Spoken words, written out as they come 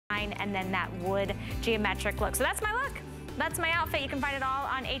and then that wood geometric look. So that's my look. That's my outfit. You can find it all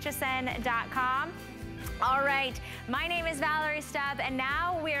on hsn.com. All right, my name is Valerie Stubb, and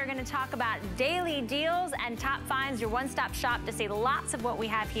now we are going to talk about daily deals and top finds, your one-stop shop to see lots of what we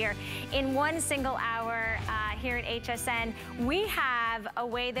have here in one single hour here at HSN. We have a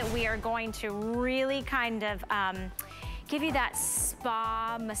way that we are going to really kind of give you that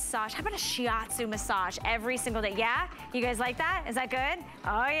spa massage. How about a shiatsu massage every single day? Yeah? You guys like that? Is that good?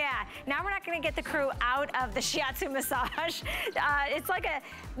 Oh yeah. Now we're not gonna get the crew out of the shiatsu massage. It's like a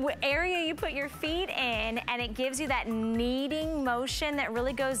area you put your feet in, and it gives you that kneading motion that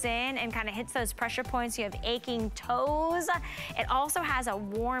really goes in and kind of hits those pressure points. You have aching toes. It also has a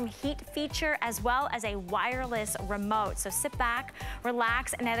warm heat feature as well as a wireless remote. So sit back,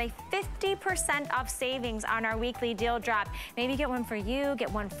 relax, and at a 50% off savings on our weekly deal drop. Maybe get one for you, get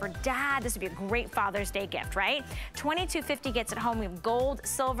one for dad. This would be a great Father's Day gift, right? $22.50 gets it home. We have gold,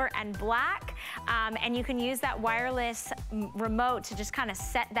 silver, and black. And you can use that wireless remote to just kind of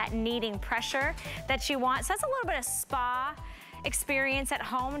set that kneading pressure that you want. So that's a little bit of spa experience at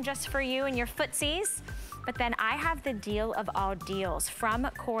home just for you and your footsies. But then I have the deal of all deals from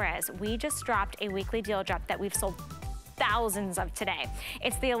Korres. We just dropped a weekly deal drop that we've sold thousands of today.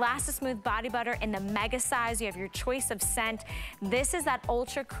 It's the Elastismooth Body Butter in the mega size. You have your choice of scent. This is that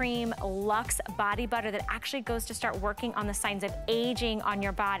Ultra Cream Luxe Body Butter that actually goes to start working on the signs of aging on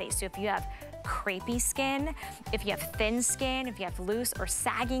your body. So if you have crepey skin, if you have thin skin, if you have loose or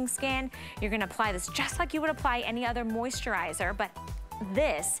sagging skin, you're gonna apply this just like you would apply any other moisturizer, but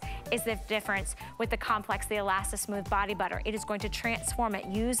this is the difference with the Complex, the Elastismooth Body Butter. It is going to transform it.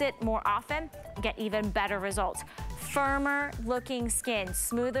 Use it more often, get even better results. Firmer looking skin,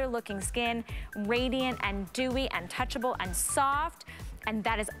 smoother looking skin, radiant and dewy and touchable and soft. And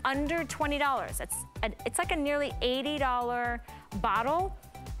that is under $20. It's like a nearly $80 bottle.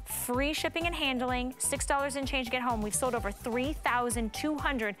 Free shipping and handling, $6 and change to get home. We've sold over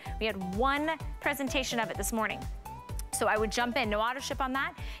 3,200. We had one presentation of it this morning. So I would jump in, no auto ship on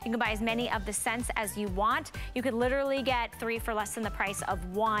that. You can buy as many of the scents as you want. You could literally get 3 for less than the price of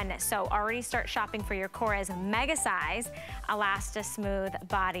 1. So already start shopping for your Korres mega size Elastismooth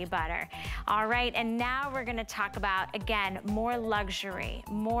Body Butter. All right, and now we're gonna talk about, again, more luxury,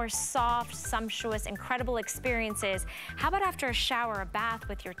 more soft, sumptuous, incredible experiences. How about after a shower or bath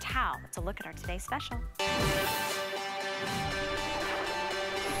with your towel? Let's look at our today's special.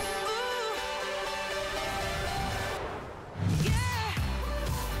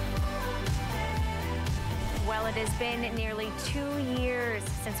 Well, it has been nearly 2 years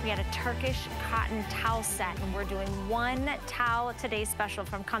since we had a Turkish cotton towel set, and we're doing one towel today's special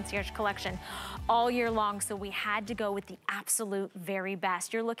from Concierge Collection all year long, so we had to go with the absolute very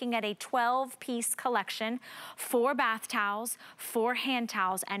best. You're looking at a 12-piece collection, 4 bath towels, 4 hand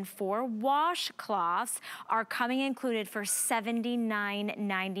towels, and 4 washcloths are coming included for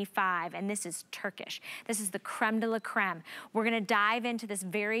 $79.95, and this is Turkish. This is the creme de la creme. We're gonna dive into this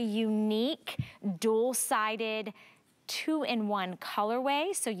very unique, dual-sided 2-in-1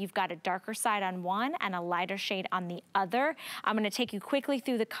 colorway. So you've got a darker side on one and a lighter shade on the other. I'm gonna take you quickly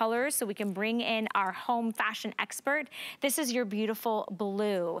through the colors so we can bring in our home fashion expert. This is your beautiful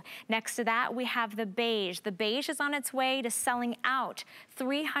blue. Next to that, we have the beige. The beige is on its way to selling out.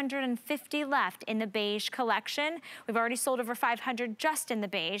 350 left in the beige collection. We've already sold over 500 just in the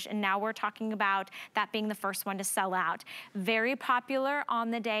beige, and now we're talking about that being the first one to sell out. Very popular on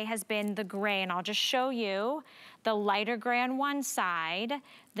the day has been the gray, and I'll just show you the lighter gray on one side,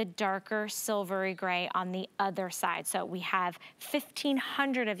 the darker silvery gray on the other side. So we have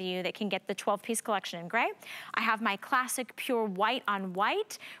 1,500 of you that can get the 12-piece collection in gray. I have my classic pure white on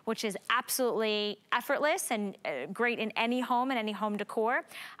white, which is absolutely effortless and great in any home and any home decor.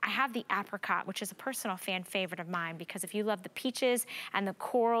 I have the apricot, which is a personal fan favorite of mine, because if you love the peaches and the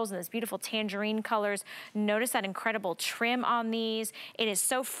corals and those beautiful tangerine colors, notice that incredible trim on these. It is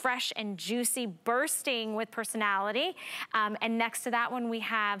so fresh and juicy, bursting with personality. And next to that one, we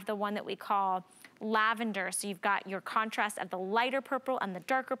have the one that we call lavender. So you've got your contrast of the lighter purple and the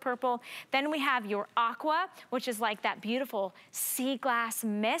darker purple. Then we have your aqua, which is like that beautiful sea glass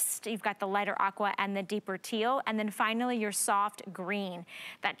mist. You've got the lighter aqua and the deeper teal. And then finally your soft green,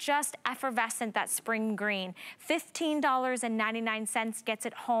 that just effervescent, that spring green. $15.99 gets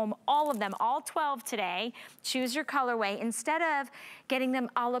it home, all of them, all 12 today. Choose your colorway instead of getting them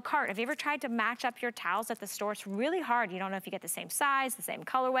a la carte. Have you ever tried to match up your towels at the store? It's really hard. You don't know if you get the same size, the same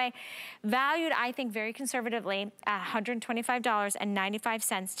colorway. Valued, I think, very conservatively at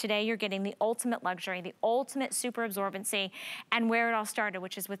 $125.95. Today, you're getting the ultimate luxury, the ultimate super absorbency, and where it all started,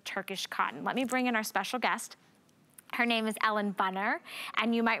 which is with Turkish cotton. Let me bring in our special guest. Her name is Ellen Bunner,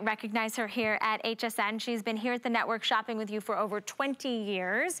 and you might recognize her here at HSN. She's been here at the network shopping with you for over 20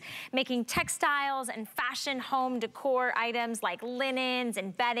 years, making textiles and fashion home decor items like linens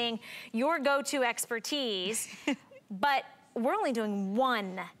and bedding, your go-to expertise. But we're only doing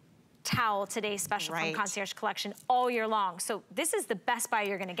one towel today's special from Concierge Collection all year long. So this is the best buy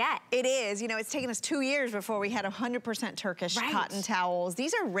you're gonna get. It is. You know, it's taken us 2 years before we had 100% Turkish cotton towels.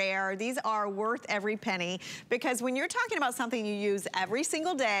 These are rare. These are worth every penny, because when you're talking about something you use every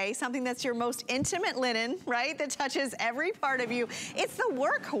single day, something that's your most intimate linen, right, that touches every part of you, it's the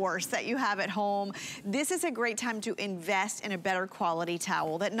workhorse that you have at home. This is a great time to invest in a better quality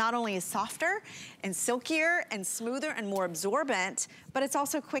towel that not only is softer and silkier and smoother and more absorbent, but it's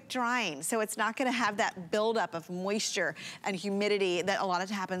also quick drying. So it's not gonna have that buildup of moisture and humidity that a lot of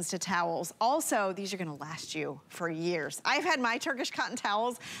happens to towels. Also, these are gonna last you for years. I've had my Turkish cotton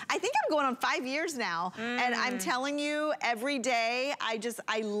towels, I think I'm going on 5 years now. And I'm telling you, every day,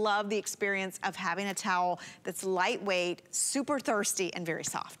 I love the experience of having a towel that's lightweight, super thirsty, and very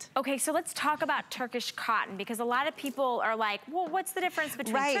soft. Okay, so let's talk about Turkish cotton, because a lot of people are like, well, what's the difference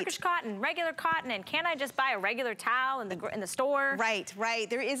between Turkish cotton, regular cotton, and can't I just buy a regular towel in the store? Right.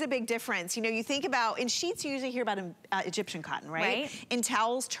 There is a big difference. You know, you think about, in sheets, you usually hear about Egyptian cotton, right? In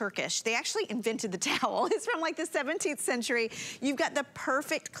towels, Turkish. They actually invented the towel. It's from like the 17th century. You've got the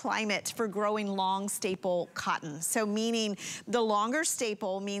perfect climate for growing long staple cotton. So meaning the longer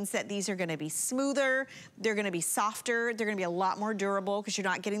staple means that these are gonna be smoother, they're gonna be softer, they're gonna be a lot more durable because you're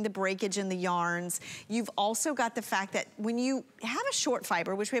not getting the breakage in the yarns. You've also got the fact that when you have a short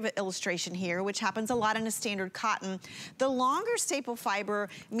fiber, which we have an illustration here, which happens a lot in a standard cotton, the longer staple fiber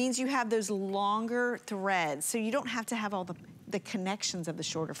means you have those longer threads, so you don't have to have all the connections of the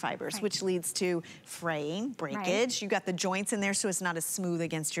shorter fibers, which leads to fraying, breakage. You've got the joints in there, so it's not as smooth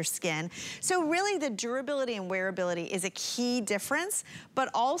against your skin. So really the durability and wearability is a key difference, but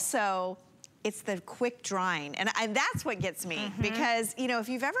also it's the quick drying. And that's what gets me, because, you know, if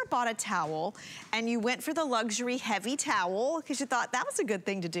you've ever bought a towel and you went for the luxury heavy towel because you thought that was a good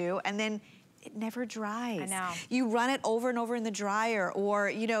thing to do, and then it never dries. I know. You run it over and over in the dryer, or,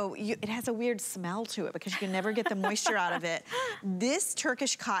 you know, it has a weird smell to it because you can never get the moisture out of it. This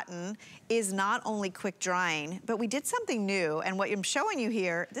Turkish cotton is not only quick drying, but we did something new. And what I'm showing you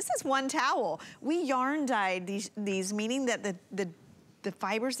here, this is one towel. We yarn dyed these, meaning that the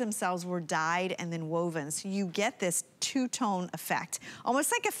fibers themselves were dyed and then woven. So you get this two-tone effect,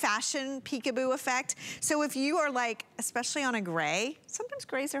 almost like a fashion peekaboo effect. So if you are like, especially on a gray, sometimes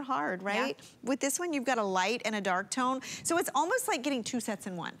grays are hard, right? With this one, you've got a light and a dark tone. So it's almost like getting 2 sets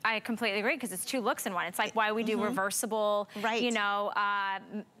in one. I completely agree, because it's 2 looks in one. It's like why we do reversible, you know,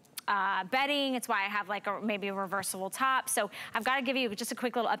 bedding. It's why I have like maybe a reversible top. So I've got to give you just a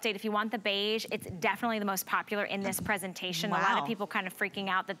quick little update. If you want the beige, it's definitely the most popular in this presentation. A lot of people kind of freaking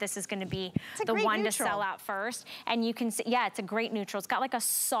out that this is going to be the one to sell out first. And you can see, it's a great neutral. It's got like a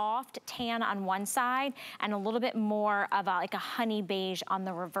soft tan on one side and a little bit more of like a honey beige on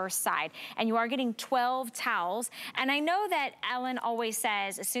the reverse side. And you are getting 12 towels. And I know that Ellen always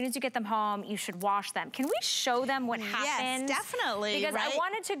says, as soon as you get them home, you should wash them. Can we show them what happens? Yes, definitely. Because I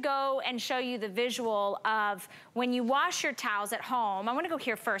wanted to go and show you the visual of when you wash your towels at home. I want to go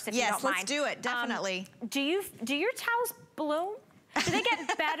here first, if you don't mind. Yes, let's do it, definitely. Do your towels bloom? Do they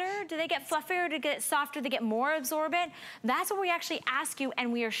get better? Do they get fluffier? Do they get softer? Do they get more absorbent? That's what we actually ask you,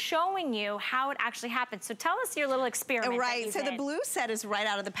 and we are showing you how it actually happens. So tell us your little experiment. Right, so the blue set is right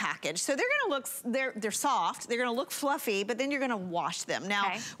out of the package. So they're gonna look, they're soft, they're gonna look fluffy, but then you're gonna wash them.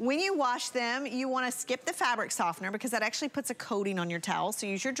 Now, when you wash them, you wanna skip the fabric softener because that actually puts a coating on your towel, so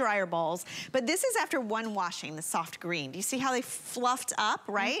use your dryer balls. But this is after one washing, the soft green. Do you see how they fluffed up,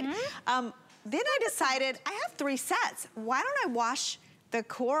 right? Then I decided, I have 3 sets. Why don't I wash the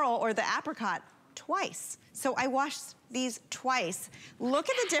coral or the apricot twice? So I washed these twice. Look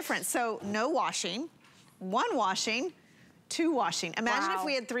at the difference. So no washing, 1 washing, 2 washing. Imagine if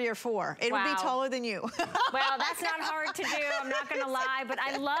we had 3 or 4. It would be taller than you. Well, that's not hard to do, I'm not gonna lie, but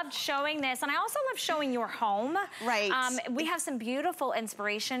I loved showing this, and I also love showing your home. We have some beautiful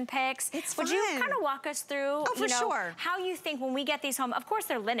inspiration pics. Would you kind of walk us through, how you think when we get these home? Of course,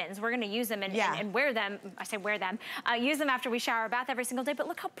 they're linens. We're gonna use them and wear them. I say wear them. Use them after we shower or bath every single day, but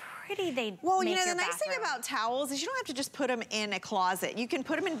look how pretty they make you know, the nice thing about towels is you don't have to just put them in a closet. You can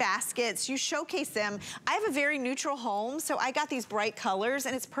put them in baskets. You showcase them. I have a very neutral home, so I got these bright colors,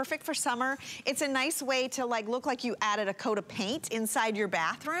 and it's perfect for summer. It's a nice way to like look like you added a coat of paint inside your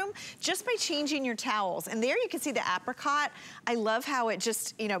bathroom just by changing your towels. And there you can see the apricot. I love how it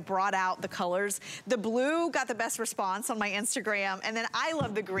just, you know, brought out the colors. The blue got the best response on my Instagram, and then I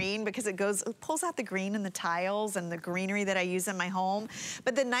love the green because it pulls out the green in the tiles and the greenery that I use in my home.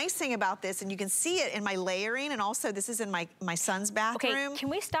 But the nice thing about this, and you can see it in my layering, and also this is in my son's bathroom. Okay, can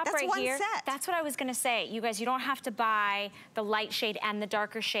we stop right here? Set. That's what I was gonna say. You guys, you don't have to buy the light shade and the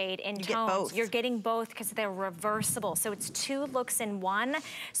darker shade in tones. Get both. You're getting both because they're reversible. So it's 2 looks in one.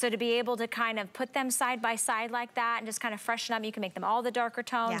 So to be able to kind of put them side by side like that and just kind of freshen up, you can make them all the darker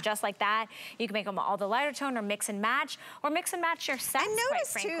tone, just like that. You can make them all the lighter tone, or mix and match your sets. I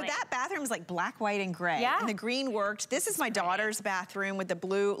noticed too, that bathroom's like black, white, and gray. And the green worked. This is my daughter's bathroom with the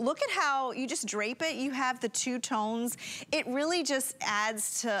blue. Look at how you just drape it. You have the 2 tones. It really just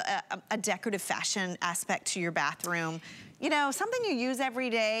adds to a decorative fashion aspect to your bathroom. You know, something you use every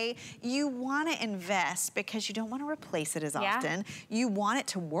day, you want to invest because you don't want to replace it as often. You want it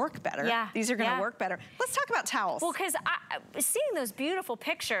to work better. These are going to work better. Let's talk about towels. Well, because seeing those beautiful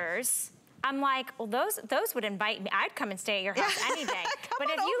pictures, I'm like, well, those would invite me. I'd come and stay at your house any day. But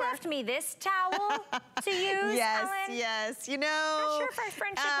if you left me this towel to use, Ellen, yes, you know. I'm sure if our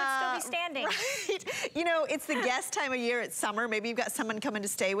friendship would still be standing. Right. You know, it's the guest time of year. It's summer. Maybe you've got someone coming to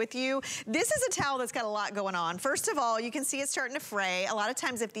stay with you. This is a towel that's got a lot going on. First of all, you can see it's starting to fray. A lot of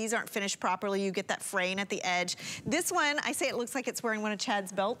times if these aren't finished properly, you get that fraying at the edge. This one, I say it looks like it's wearing one of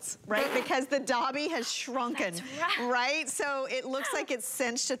Chad's belts, right? Because the dobby has shrunken, right? So it looks like it's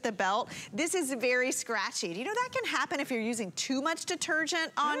cinched at the belt. This is very scratchy. Do you know that can happen if you're using too much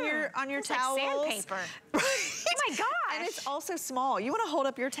detergent on your towels? Like sandpaper. Right? Oh my gosh. And it's also small. You want to hold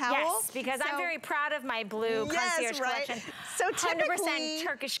up your towel? Yes, because I'm very proud of my blue concierge collection. So 100%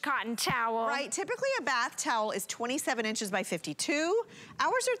 Turkish cotton towel. Right, typically a bath towel is 27 inches by 52.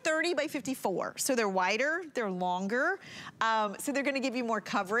 Ours are 30 by 54. So they're wider, they're longer. So they're going to give you more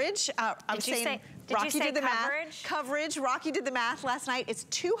coverage. Rocky did the math. Coverage. Rocky did the math last night. It's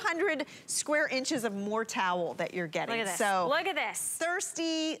 200 square inches of more towel that you're getting. Look at this. So look at this.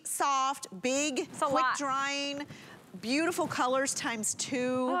 Thirsty, soft, big, quick drying, beautiful colors times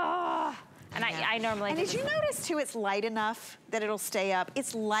 2. Oh. And I normally And did you notice too, it's light enough that it'll stay up.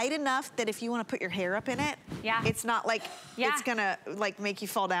 It's light enough that if you want to put your hair up in it, it's not like it's gonna like make you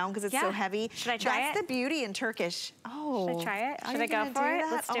fall down because it's so heavy. Should I try it? That's the beauty in Turkish. Oh. Should I try it? Should I go for it?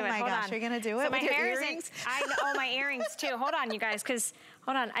 Let's do it. Oh my gosh, you're gonna do it with your earrings? My earrings too. Hold on, you guys, because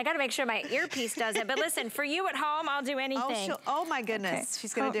hold on, I gotta make sure my earpiece does it. But listen, for you at home, I'll do anything. Oh my goodness,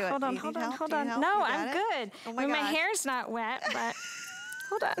 she's gonna do it. Hold on. No, I'm good. Oh my gosh. My hair's not wet, but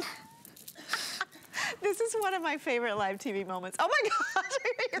hold on. This is one of my favorite live TV moments. Oh my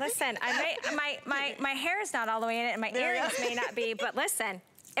gosh. Listen, my hair is not all the way in it, and my earrings may not be, but listen,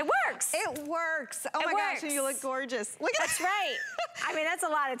 it works. It works. Oh my gosh, and you look gorgeous. Look at That's right. I mean, that's a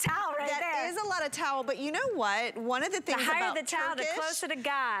lot of towel right there. That is a lot of towel, but you know what? One of the things about the higher the towel, the closer to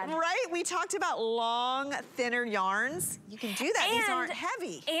God. Right? We talked about long, thinner yarns. You can do that. These aren't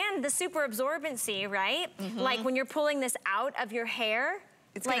heavy. And the super absorbency, right? Like when you're pulling this out of your hair,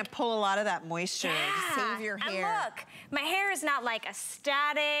 it's gonna pull a lot of that moisture, save your hair. And look, my hair is not like a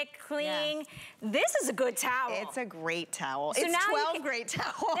static, clean. This is a good towel. It's a great towel. So it's 12 great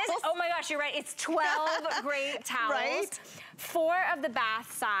towels. Oh my gosh, you're right. It's 12 great towels. Right? 4 of the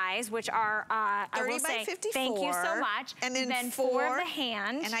bath size, which are, 30 by 54. Thank you so much. And then 4 of the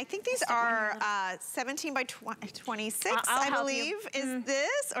hand. And I think these are 17 by 26, I believe. Is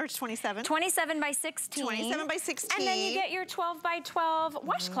this, or 27? 27 by 16. 27 by 16. And then you get your 12 by 12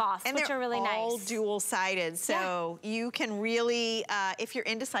 washcloths, which are really nice. And they're all dual-sided, so you can really, if you're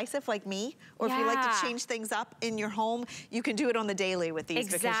indecisive like me, or if you like to change things up in your home, you can do it on the daily with these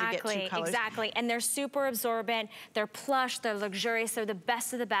because you get 2 colors. Exactly, and they're super absorbent, they're plush, they're luxurious, they're the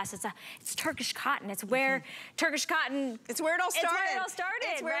best of the best. It's Turkish cotton. It's where Turkish cotton. It's where it all started. It's where it all started.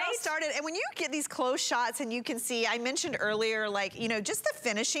 It's where it all started. And when you get these close shots and you can see, I mentioned earlier, like, you know, just the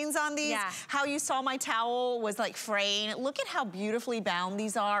finishings on these, how you saw my towel was like fraying. Look at how beautifully bound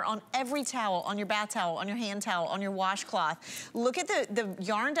these are on every towel, on your bath towel, on your hand towel, on your washcloth. Look at the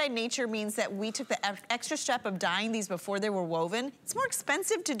yarn dyed nature means that we took the extra step of dyeing these before they were woven. It's more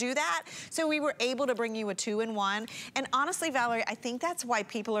expensive to do that. So we were able to bring you a 2-in-1. And honestly, honestly, Valerie, I think that's why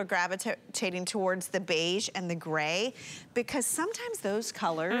people are gravitating towards the beige and the gray, because sometimes those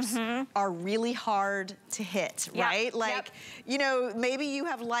colors are really hard to hit, right? Like, you know, maybe you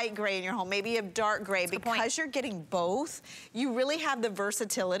have light gray in your home, maybe you have dark gray. Because you're getting both, you really have the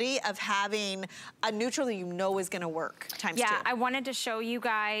versatility of having a neutral that you know is gonna work times two. I wanted to show you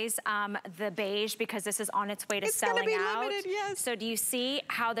guys the beige because this is on its way to selling out. It's gonna be limited, yes. So do you see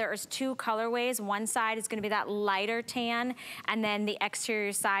how there's two colorways? One side is gonna be that lighter tan, and then the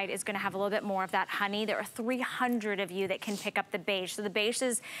exterior side is gonna have a little bit more of that honey. There are 300 of you that can pick up the beige. So the beige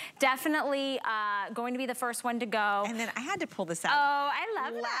is definitely going to be the first one to go. And then I had to pull this out. Oh, I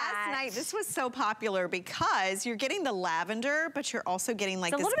love that. Last night, this was so popular because you're getting the lavender, but you're also getting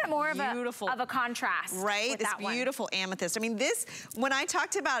like it's this a little bit more beautiful, of a contrast. Right, this beautiful amethyst. I mean, this, when I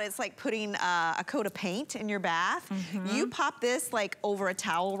talked about it's like putting a coat of paint in your bath, you pop this like over a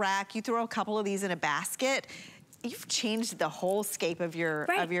towel rack, you throw a couple of these in a basket, you've changed the whole scape of your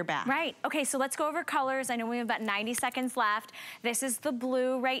bath. Right. Okay, so let's go over colors. I know we have about 90 seconds left. This is the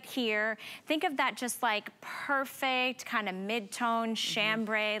blue right here. Think of that just like perfect kind of mid-tone,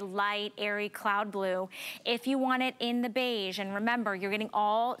 chambray, light, airy cloud blue. If you want it in the beige, and remember, you're getting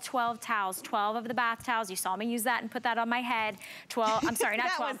all 12 towels, 12 of the bath towels. You saw me use that and put that on my head. 12, I'm sorry, not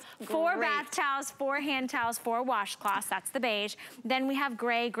 12. 4 bath towels, 4 hand towels, 4 washcloths. That's the beige. Then we have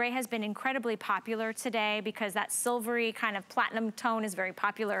gray. Gray has been incredibly popular today because that silvery kind of platinum tone is very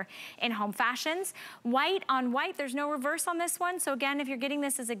popular in home fashions. White on white, there's no reverse on this one. So again, if you're getting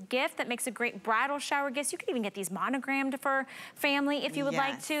this as a gift, that makes a great bridal shower gift. You could even get these monogrammed for family if you would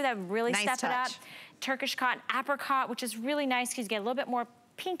like to. That would really step it up. Turkish cotton apricot, which is really nice because you get a little bit more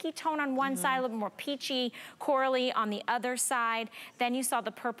pinky tone on one side, a little bit more peachy, corally on the other side. Then you saw the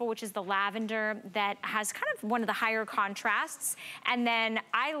purple, which is the lavender that has kind of one of the higher contrasts. And then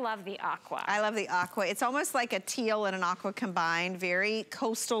I love the aqua. I love the aqua. It's almost like a teal and an aqua combined, very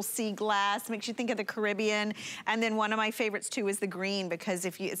coastal sea glass, makes you think of the Caribbean. And then one of my favorites too is the green, because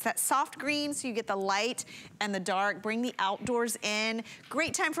it's that soft green, so you get the light and the dark, bring the outdoors in.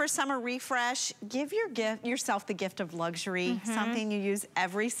 Great time for a summer refresh. Give yourself the gift of luxury, something you use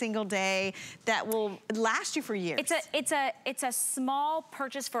every single day that will last you for years. It's a small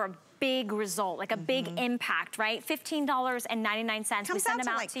purchase for a big result, like a big impact, right? $15.99. We send them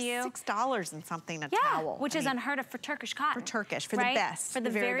out to you. $6 and something a towel. Which is unheard of for Turkish cotton. For Turkish, for the best. For the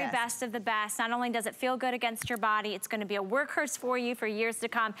very best of the best. Not only does it feel good against your body, it's gonna be a workhorse for you for years to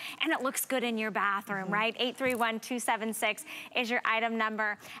come, and it looks good in your bathroom, right? 831-276 is your item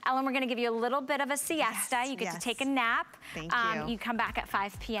number. Ellen, we're gonna give you a little bit of a siesta. You get to take a nap. Thank you. You come back at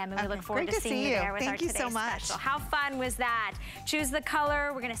 5 p.m. and we look forward to seeing you there with our today's special. How fun was that? Choose the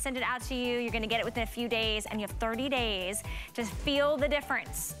color. We're gonna send it out to you. You're gonna get it within a few days, and you have 30 days to feel the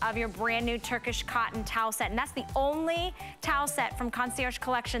difference of your brand new Turkish cotton towel set. And that's the only towel set from Concierge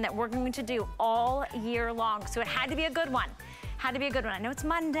Collection that we're going to do all year long. So it had to be a good one. Had to be a good one. I know it's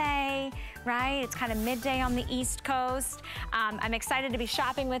Monday, right? It's kind of midday on the East Coast. I'm excited to be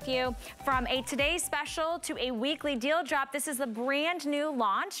shopping with you. From a today's special to a weekly deal drop, this is the brand new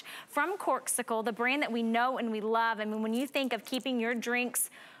launch from Corksicle, the brand that we know and we love. I mean, when you think of keeping your drinks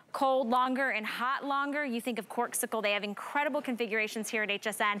cold longer and hot longer, you think of Corksicle. They have incredible configurations here at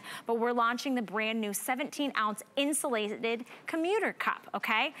HSN, but we're launching the brand new 17-ounce insulated commuter cup,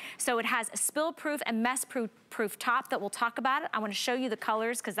 okay? So it has a spill-proof and mess-proof top that we'll talk about. I want to show you the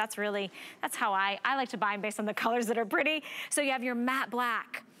colors because that's how I like to buy them based on the colors that are pretty. So you have your matte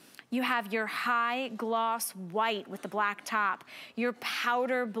black. You have your high gloss white with the black top, your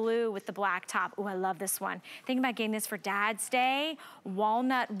powder blue with the black top. Oh, I love this one. Think about getting this for Dad's Day,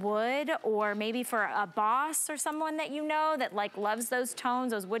 walnut wood, or maybe for a boss or someone that you know that like loves those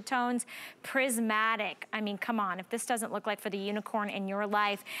tones, those wood tones. Prismatic. I mean, come on, if this doesn't look like for the unicorn in your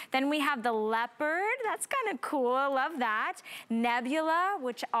life. Then we have the leopard. That's kind of cool. I love that. Nebula,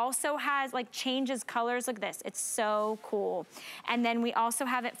 which also has like changes colors. Look at this. It's so cool. And then we also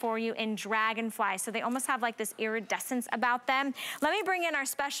have it for you in dragonfly. So they almost have like this iridescence about them. Let me bring in our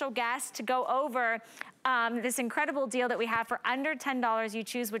special guest to go over this incredible deal that we have for under $10. You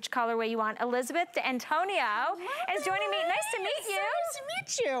choose which colorway you want. Elizabeth D'Antonio is joining me. Nice to meet you. Nice to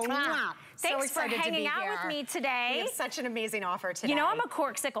meet you. Wow. Thanks for hanging out with me today. We have such an amazing offer today. You know, I'm a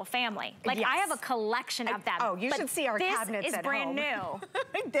Corksicle family. Like, I have a collection of them. Oh, you should see our cabinets at home. This is brand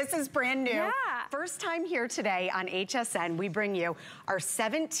new. This is brand new. Yeah. First time here today on HSN, we bring you our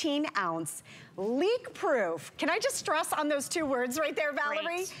 17-ounce leak-proof. Can I just stress on those two words right there, Valerie?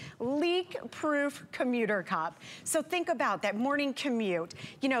 Great. Leak-proof commuter commuter cup. So think about that morning commute,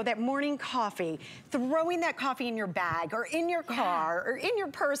 you know, that morning coffee, throwing that coffee in your bag or in your car or in your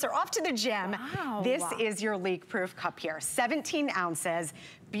purse or off to the gym. Wow. This is your leak-proof cup here, 17 ounces.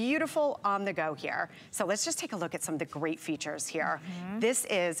 Beautiful on the go here. So let's just take a look at some of the great features here. This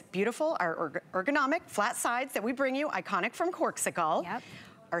is beautiful, our ergonomic flat sides that we bring you, iconic from Corkcicle. Yep.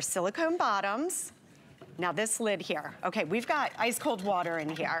 Our silicone bottoms. Now this lid here. Okay, we've got ice cold water in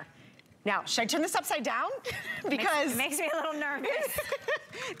here. Now, should I turn this upside down? Because it makes me a little nervous.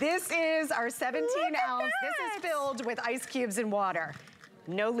 this is our 17 ounce. This is filled with ice cubes and water.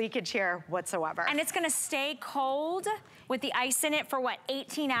 No leakage here whatsoever. And it's gonna stay cold with the ice in it for what,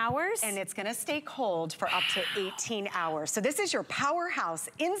 18 hours? And it's gonna stay cold for up to 18 hours. So this is your powerhouse,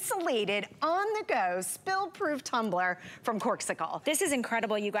 insulated, on-the-go, spill-proof tumbler from Corkcicle. This is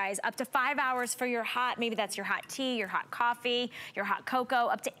incredible, you guys. Up to 5 hours for your hot, maybe that's your hot tea, your hot coffee, your hot cocoa,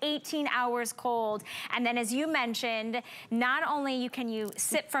 up to 18 hours cold. And then as you mentioned, not only can you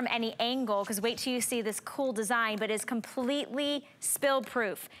sip from any angle, because wait till you see this cool design, but it's completely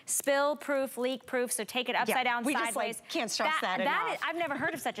spill-proof. Spill-proof, leak-proof, so take it upside down, we sideways. Just, can't stress that enough. I've never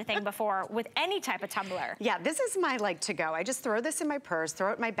heard of such a thing before with any type of tumbler. Yeah, this is my like to go. I just throw this in my purse, throw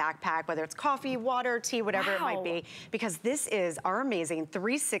it in my backpack, whether it's coffee, water, tea, whatever it might be, because this is our amazing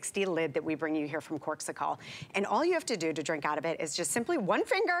 360 lid that we bring you here from Corkcicle. And all you have to do to drink out of it is just simply one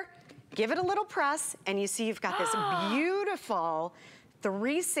finger, give it a little press, and you see you've got this beautiful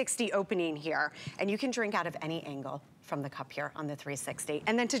 360 opening here, and you can drink out of any angle from the cup here on the 360.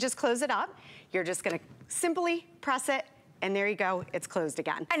 And then to just close it up, you're just gonna simply press it, and there you go, it's closed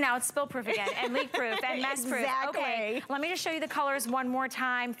again. And now it's spill-proof again, and leak-proof, and mess-proof. Exactly. Okay, let me just show you the colors one more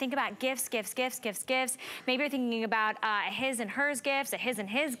time. Think about gifts, gifts, gifts, gifts, gifts. Maybe you're thinking about a his and hers gifts, a his and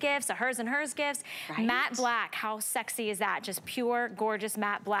his gifts, a hers and hers gifts. Right. Matte black, how sexy is that? Just pure, gorgeous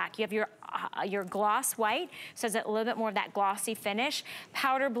matte black. You have your gloss white, so it's a little bit more of that glossy finish.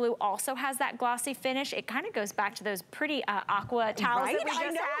 Powder blue also has that glossy finish. It kind of goes back to those pretty aqua towels that we just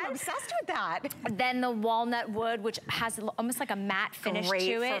had. I'm obsessed with that. Then the walnut wood, which has almost like a matte finish to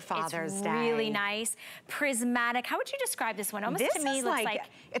it. Great for Father's Day. It's really nice. Prismatic. How would you describe this one? Almost This to me is looks like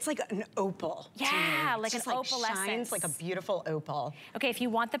it's like an opal. Yeah, like just an opalescence. Shines like a beautiful opal. Okay, if you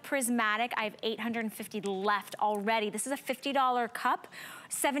want the prismatic, I have 850 left already. This is a $50 cup.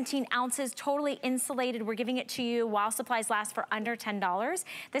 17 ounces, totally insulated. We're giving it to you while supplies last for under $10.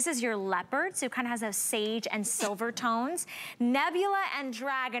 This is your leopard, so it kind of has those sage and silver tones. Nebula and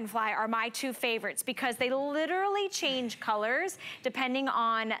Dragonfly are my two favorites because they literally change colors depending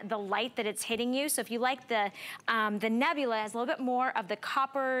on the light that it's hitting you. So if you like the Nebula, it has a little bit more of the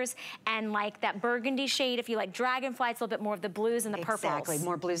coppers and like that burgundy shade. If you like Dragonfly, it's a little bit more of the blues and the purples. Exactly,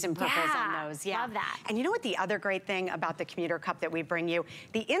 more blues and purples on those. Yeah, love that. And you know what the other great thing about the commuter cup that we bring you?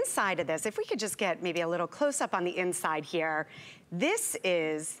 The inside of this, if we could just get maybe a little close up on the inside here, this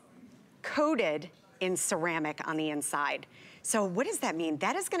is coated in ceramic on the inside. So what does that mean?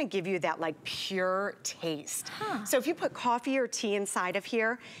 That is gonna give you that like pure taste. So if you put coffee or tea inside of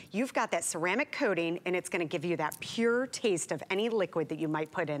here, you've got that ceramic coating and it's gonna give you that pure taste of any liquid that you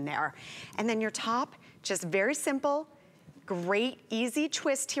might put in there. And then your top, just very simple, great, easy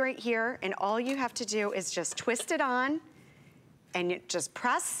twist right here. And all you have to do is just twist it on and you just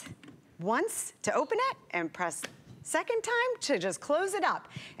press once to open it and press second time to just close it up.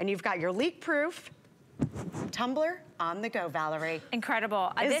 And you've got your leak-proof tumbler on the go, Valerie.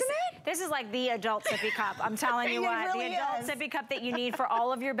 Incredible. Isn't it? This is like the adult sippy cup. I'm telling you what. Really the adult sippy cup that you need for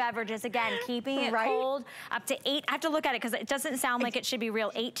all of your beverages. Again, keeping it Right? cold up to 8. I have to look at it because it doesn't sound like it should be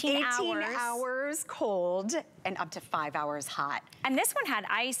real. 18 hours. 18 hours cold and up to 5 hours hot. And this one had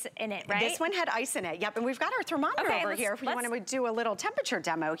ice in it, right? This one had ice in it, yep. And we've got our thermometer over here if we want to do a little temperature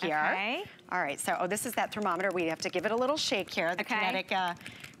demo here. Okay. All right, so this is that thermometer. We have to give it a little shake here, the Kinetic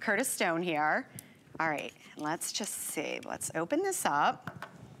Curtis Stone here. All right, let's just see. Let's open this up.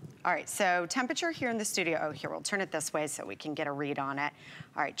 All right, so temperature here in the studio. Oh, here, we'll turn it this way so we can get a read on it.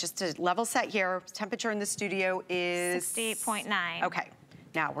 All right, just to level set here, temperature in the studio is 68.9. Okay,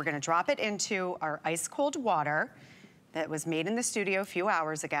 now we're gonna drop it into our ice cold water that was made in the studio a few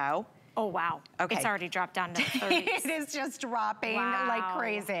hours ago. Oh, wow. Okay. It's already dropped down to 30s. It is just dropping like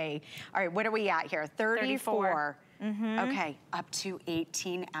crazy. All right, what are we at here? 34. Okay, up to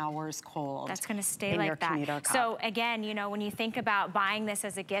 18 hours cold. That's gonna stay like that. So again, you know, when you think about buying this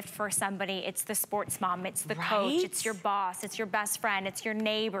as a gift for somebody, it's the sports mom, it's the coach, it's your boss, it's your best friend, it's your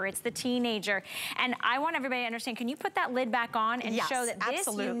neighbor, it's the teenager. And I want everybody to understand, can you put that lid back on and show that this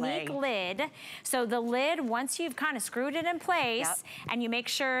unique lid, so the lid, once you've kind of screwed it in place, and you make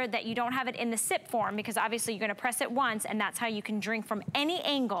sure that you don't have it in the sip form, because obviously you're gonna press it once, and that's how you can drink from any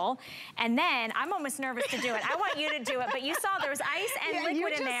angle. And then, I'm almost nervous to do it. I want you to do it, but you saw there was ice and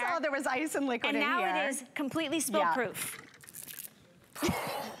liquid in there. You just saw there was ice and liquid in here. And now it is completely spill proof.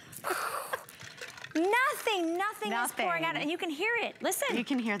 Nothing is pouring out, and you can hear it. Listen. You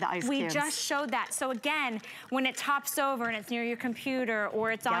can hear the ice cubes. We just showed that. So again, when it tops over and it's near your computer,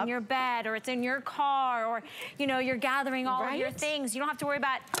 or it's on your bed, or it's in your car, or you know, you're gathering all of your things, you don't have to worry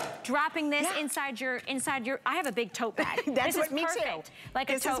about dropping this inside your, I have a big tote bag. That's this is me perfect. too. Like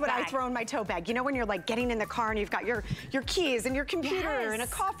a tote bag. This is what I throw in my tote bag. You know when you're like getting in the car and you've got your keys and your computer and a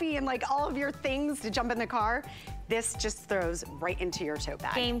coffee and like all of your things to jump in the car? This just throws right into your tote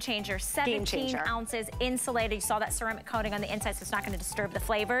bag. Game changer, 17 ounces insulated. You saw that ceramic coating on the inside, so it's not gonna disturb the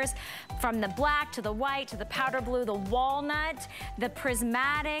flavors. From the black to the white to the powder blue, the walnut, the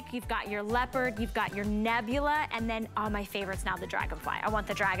prismatic, you've got your leopard, you've got your nebula, and then, oh, my favorites now, the dragonfly. I want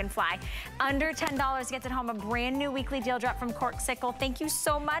the dragonfly. Under $10 gets at home a brand new weekly deal drop from Corksicle. Thank you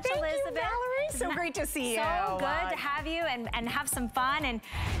so much, Elizabeth. Thank you, Valerie. So great to see you. So good to have you and have some fun and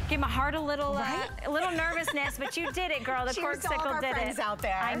give my heart a little nervousness, but you did it, girl. The Corksicle did it. Out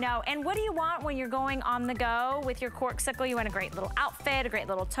there. I know. And what do you want when you're going on the go with your Corksicle? You want a great little outfit, a great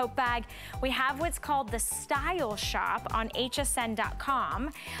little tote bag. We have what's called the Style Shop on hsn.com.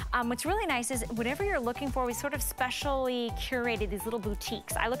 What's really nice is whatever you're looking for, we sort of specially curated these little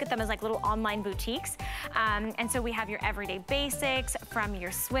boutiques. I look at them as like little online boutiques. And so we have your everyday basics, from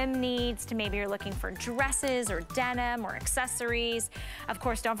your swim needs to maybe you're looking for dresses or denim or accessories. Of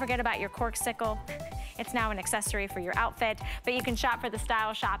course, don't forget about your Corksicle. It's now an accessory for your outfit, but you can shop for the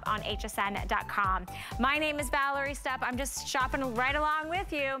Style Shop on hsn.com. My name is Valerie Stepp. I'm just shopping right along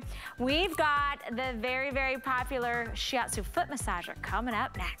with you. We've got the very, very popular shiatsu foot massager coming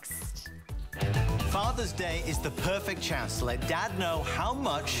up next. Father's Day is the perfect chance to let Dad know how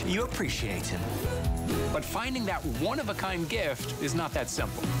much you appreciate him. But finding that one-of-a-kind gift is not that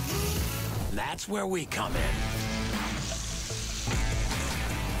simple. That's where we come in.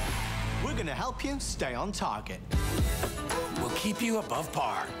 We're gonna help you stay on target. We'll keep you above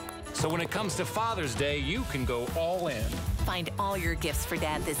par. So when it comes to Father's Day, you can go all in. Find all your gifts for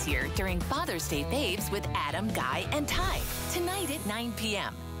Dad this year during Father's Day Faves with Adam, Guy, and Ty. Tonight at 9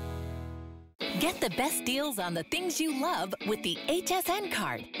 p.m. Get the best deals on the things you love with the HSN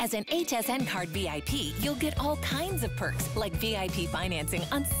card. As an HSN card VIP, you'll get all kinds of perks, like VIP financing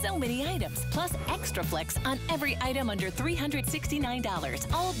on so many items, plus extra flex on every item under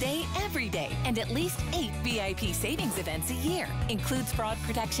 $369 all day, every day, and at least 8 VIP savings events a year. Includes fraud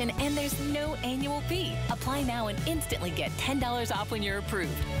protection, and there's no annual fee. Apply now and instantly get $10 off when you're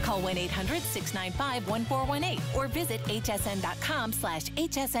approved. Call 1-800-695-1418 or visit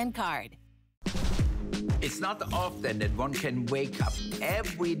hsn.com/HSN card. It's not often that one can wake up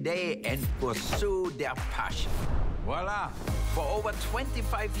every day and pursue their passion. Voila! For over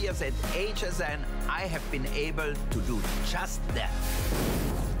 25 years at HSN, I have been able to do just that.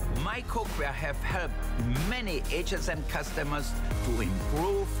 My cookware have helped many HSN customers to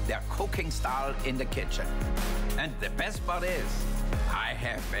improve their cooking style in the kitchen. And the best part is, I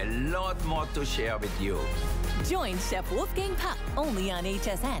have a lot more to share with you. Join Chef Wolfgang Puck only on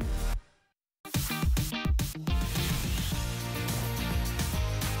HSN.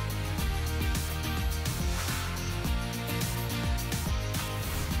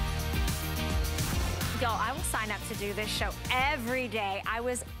 Y'all, I will sign up to do this show every day. I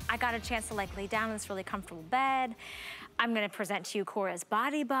got a chance to like lay down in this really comfortable bed. I'm gonna present to you Cora's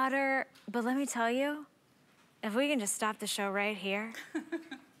body butter, but let me tell you, if we can just stop the show right here,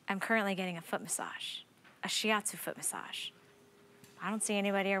 I'm currently getting a foot massage, a shiatsu foot massage. I don't see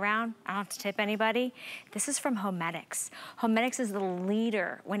anybody around. I don't have to tip anybody. This is from Homedics. Homedics is the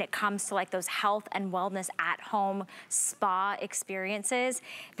leader when it comes to like those health and wellness at home spa experiences.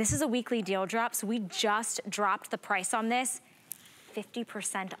 This is a weekly deal drop, so we just dropped the price on this.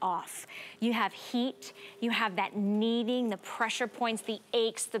 50% off. You have heat, you have that kneading, the pressure points, the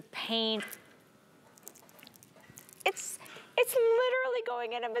aches, the pain. It's literally really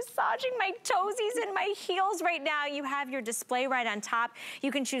going in and massaging my toesies and my heels right now. You have your display right on top.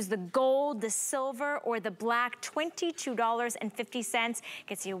 You can choose the gold, the silver, or the black. $22.50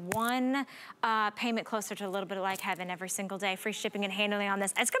 gets you one payment closer to a little bit of like heaven every single day. Free shipping and handling on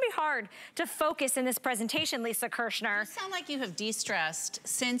this. It's gonna be hard to focus in this presentation, Lisa Kirshner. You sound like you have de-stressed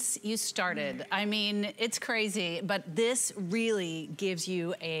since you started. I mean, it's crazy, but this really gives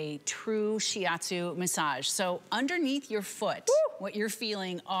you a true shiatsu massage. So underneath your foot, what you're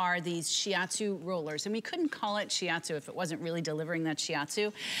feeling are these shiatsu rollers. And we couldn't call it shiatsu if it wasn't really delivering that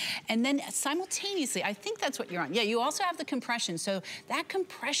shiatsu. And then simultaneously, I think that's what you're on. Yeah, you also have the compression. So that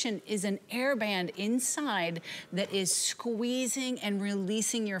compression is an air band inside that is squeezing and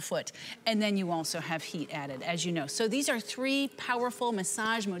releasing your foot. And then you also have heat added, as you know. So these are three powerful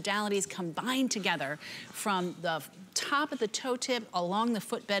massage modalities combined together from the top of the toe tip along the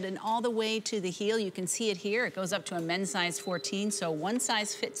footbed and all the way to the heel. You can see it here. It goes up to a men's size 14, so one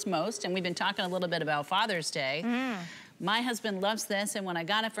size fits most. And we've been talking a little bit about Father's Day. My husband loves this, and when I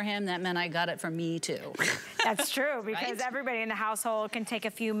got it for him, that meant I got it for me too. That's true, because everybody in the household can take a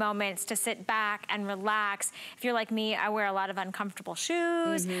few moments to sit back and relax. If you're like me, I wear a lot of uncomfortable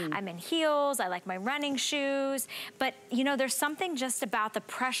shoes. I'm in heels. I like my running shoes. But, you know, there's something just about the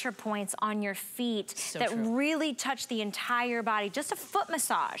pressure points on your feet that really touch the entire body. Just a foot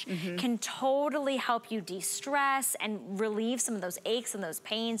massage can totally help you de-stress and relieve some of those aches and those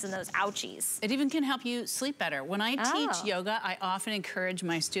pains and those ouchies. It even can help you sleep better. When I teach yoga, I often encourage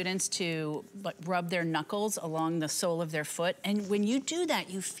my students to rub their knuckles along the sole of their foot. And when you do that,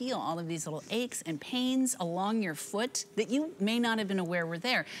 you feel all of these little aches and pains along your foot that you may not have been aware were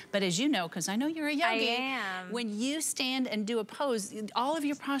there. But as you know, because I know you're a yogi, when you stand and do a pose, all of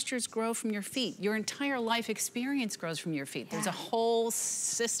your postures grow from your feet. Your entire life experience grows from your feet. There's a whole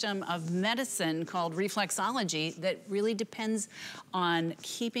system of medicine called reflexology that really depends on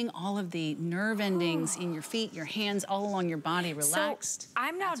keeping all of the nerve endings in your feet, your hands, all along your body relaxed. So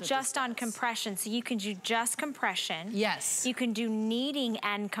I'm now just on compression, so you can do just compression. Yes. You can do kneading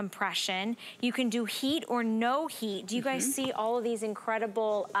and compression. You can do heat or no heat. Do you guys see all of these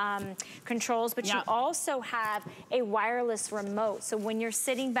incredible controls? But you also have a wireless remote. So when you're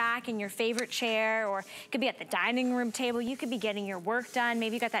sitting back in your favorite chair, or it could be at the dining room table, you could be getting your work done.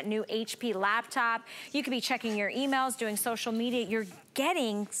 Maybe you got that new HP laptop. You could be checking your emails, doing social media. You're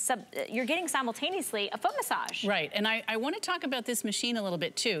getting simultaneously a foot massage. Right, and I want to talk about this machine a little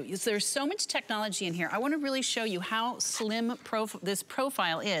bit too. There's so much technology in here. I want to really show you how slim this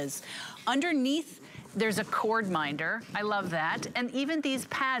profile is. Underneath, there's a cord minder. I love that. And even these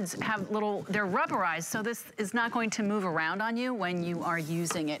pads have they're rubberized, so this is not going to move around on you when you are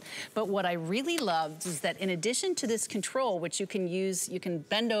using it. But what I really loved is that in addition to this control, which you can use, you can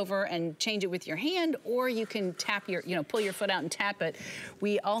bend over and change it with your hand, or you can tap pull your foot out and tap it.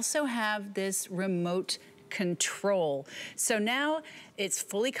 We also have this remote control. So now it's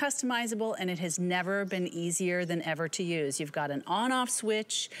fully customizable, and it has never been easier than ever to use. You've got an on-off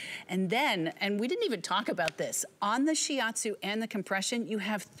switch, and then, and we didn't even talk about this, on the shiatsu and the compression, you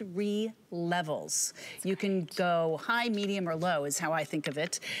have 3 levels. You can go high, medium, or low is how I think of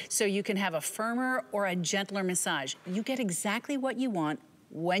it. So you can have a firmer or a gentler massage. You get exactly what you want,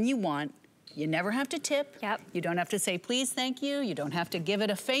 when you want. You never have to tip. You don't have to say please, thank you. You don't have to give it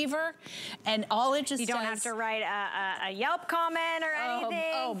a favor. And all it just You don't have to write a Yelp comment or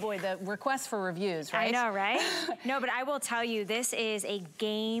anything. Oh boy, the request for reviews, right? I know, right? No, but I will tell you, this is a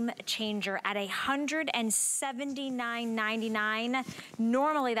game changer at $179.99.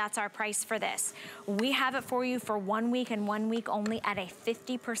 Normally, that's our price for this. We have it for you for 1 week and 1 week only at a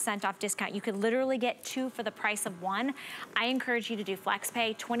 50% off discount. You could literally get 2 for the price of 1. I encourage you to do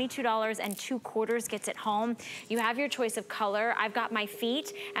FlexPay, $22.02 gets it home. You have your choice of color. I've got my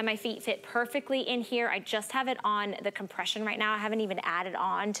feet, and my feet fit perfectly in here. I just have it on the compression right now. I haven't even added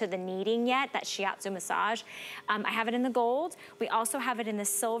on to the kneading yet, that shiatsu massage. I have it in the gold. We also have it in the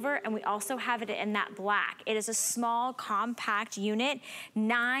silver, and we also have it in that black. It is a small, compact unit.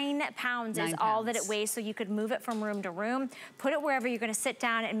 9 pounds is all that it weighs, so you could move it from room to room. Put it wherever you're gonna sit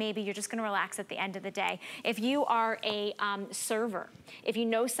down, and maybe you're just gonna relax at the end of the day. If you are a server, if you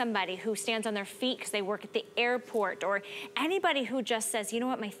know somebody who stands on their feet because they work at the airport, or anybody who just says, you know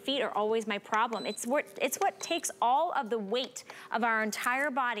what, my feet are always my problem. It's what takes all of the weight of our entire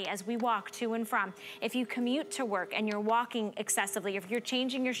body as we walk to and from. If you commute to work and you're walking excessively, if you're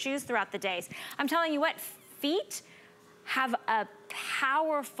changing your shoes throughout the days, I'm telling you what, feet have a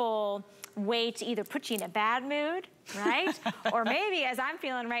powerful way to either put you in a bad mood right? Or maybe, as I'm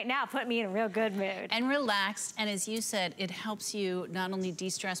feeling right now, put me in a real good mood. And relaxed, and as you said, it helps you not only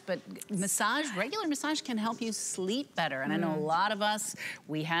de-stress, but massage, regular massage can help you sleep better. And I know a lot of us,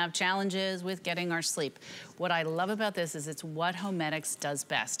 we have challenges with getting our sleep. What I love about this is it's what Homedics does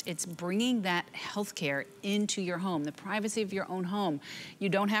best. It's bringing that healthcare into your home, the privacy of your own home. You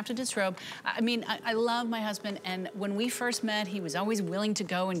don't have to disrobe. I mean, I love my husband, and when we first met, he was always willing to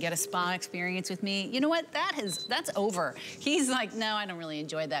go and get a spa experience with me. You know what? That's over. He's like, no, I don't really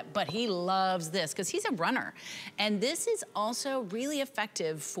enjoy that, but he loves this because he's a runner. And this is also really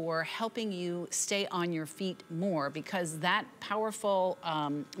effective for helping you stay on your feet more, because that powerful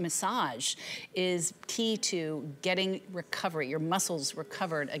massage is key to getting recovery, your muscles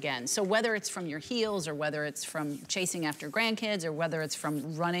recovered again. So whether it's from your heels, or whether it's from chasing after grandkids, or whether it's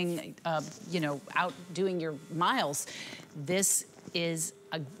from running, you know, out doing your miles, this is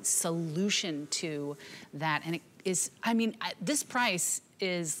a solution to that. And it is, I mean, this price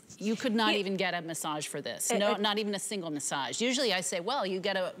is, you could not even get a massage for this. No, not even a single massage. Usually I say, well, you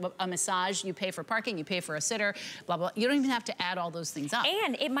get a massage, you pay for parking, you pay for a sitter, blah, blah. You don't even have to add all those things up.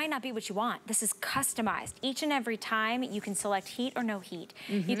 And it might not be what you want. This is customized. Each and every time you can select heat or no heat.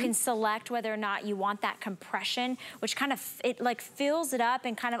 You can select whether or not you want that compression, which kind of, it like fills it up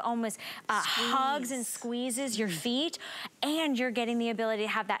and kind of almost hugs and squeezes your feet. And you're getting the ability to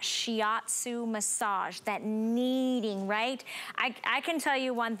have that shiatsu massage, that kneading, right? I can tell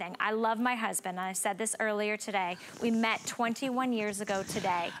you one thing. I love my husband, and I said this earlier today. We met 21 years ago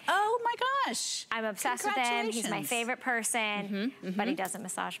today. Oh my gosh. I'm obsessed with him. He's my favorite person, but he doesn't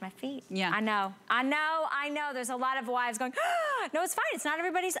massage my feet. Yeah. I know. There's a lot of wives going, oh, no, it's fine. It's not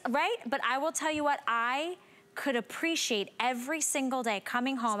everybody's, right? But I will tell you what, I could appreciate every single day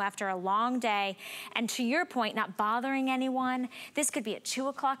coming home after a long day, and to your point, not bothering anyone. This could be at 2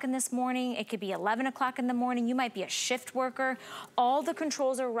 o'clock in this morning. It could be 11 o'clock in the morning. You might be a shift worker. All the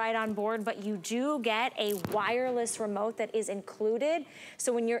controls are right on board, but you do get a wireless remote that is included.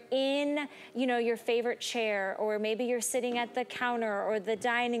 So when you're in, you know, your favorite chair, or maybe you're sitting at the counter or the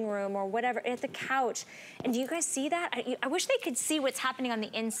dining room or whatever, at the couch, and do you guys see that? I wish they could see what's happening on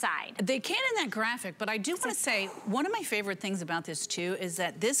the inside. They can in that graphic, but I do want to say, one of my favorite things about this too is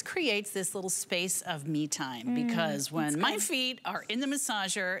that this creates this little space of me time, because when my feet are in the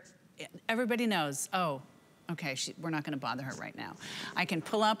massager, everybody knows, oh, okay, we're not gonna bother her right now. I can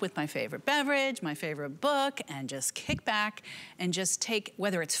pull up with my favorite beverage, my favorite book, and just kick back and just take,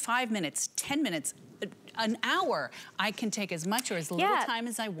 whether it's 5 minutes, 10 minutes, an hour, I can take as much or as little time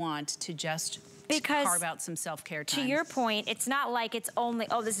as I want to just carve out some self-care time. To your point, it's not like it's only,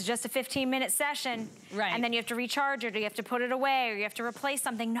 oh, this is just a 15-minute session, and then you have to recharge it, or you have to put it away, or you have to replace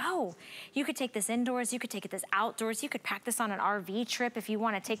something. No, you could take this indoors, you could take this outdoors, you could pack this on an RV trip if you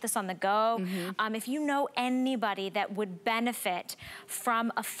want to take this on the go. If you know anybody that would benefit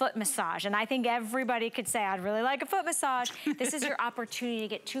from a foot massage, and I think everybody could say, I'd really like a foot massage, this is your opportunity to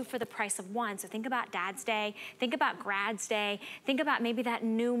get 2 for the price of 1. So think about Dad's Day, think about Grad's Day, think about maybe that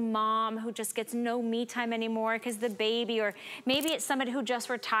new mom who just gets no me time anymore because the baby, or maybe it's somebody who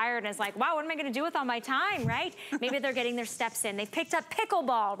just retired and is like, wow, what am I gonna do with all my time, right? Maybe they're getting their steps in. They've picked up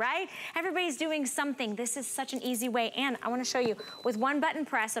pickleball, right? Everybody's doing something. This is such an easy way. And I wanna show you, with one button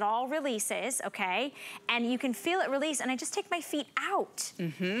press, it all releases, okay? And you can feel it release, and I just take my feet out.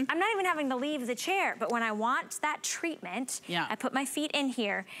 I'm not even having to leave the chair, but when I want that treatment, I put my feet in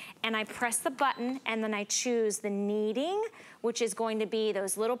here, and I press the button, and then I choose the kneading, which is going to be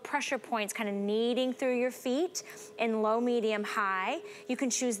those little pressure points kind of kneading through your feet in low, medium, high. You can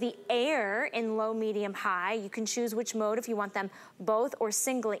choose the air in low, medium, high. You can choose which mode if you want them both or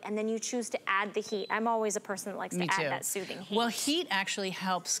singly, and then you choose to add the heat. I'm always a person that likes to add that soothing heat. Well, heat actually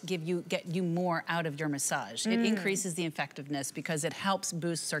helps get you more out of your massage. It increases the effectiveness because it helps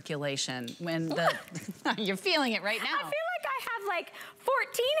boost circulation. When you're feeling it right now. I feel like I have like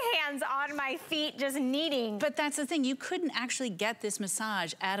 14 hands on my feet just kneading. But that's the thing, you couldn't actually get this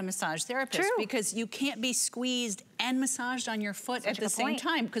massage at a massage therapist because you can't be squeezed and massaged on your foot at the same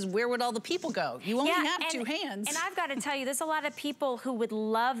time, because where would all the people go? You only have 2 hands. And I've got to tell you, there's a lot of people who would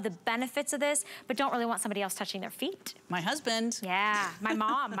love the benefits of this, but don't really want somebody else touching their feet. My husband. Yeah, my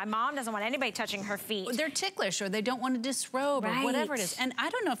mom. My mom doesn't want anybody touching her feet. They're ticklish, or they don't want to disrobe, or whatever it is. And I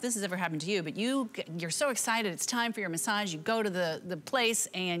don't know if this has ever happened to you, but you're so excited, it's time for your massage, you go to the place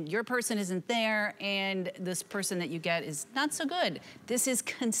and your person isn't there and this person that you get is not so good. This is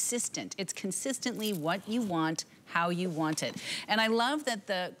consistent. It's consistently what you want, how you want it. And I love that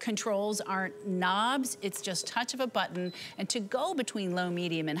the controls aren't knobs, it's just touch of a button. And to go between low,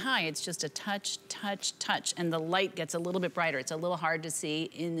 medium, and high, it's just a touch, touch, touch. And the light gets a little bit brighter. It's a little hard to see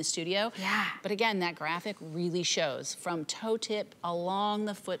in the studio. Yeah. But again, that graphic really shows from toe tip along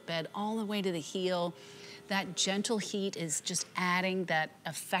the footbed, all the way to the heel. That gentle heat is just adding that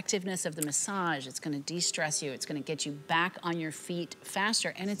effectiveness of the massage. It's gonna de-stress you. It's gonna get you back on your feet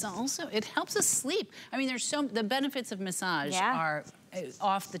faster. And it's also, it helps us sleep. I mean, the benefits of massage are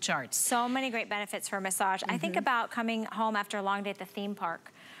off the charts. So many great benefits for massage. I think about coming home after a long day at the theme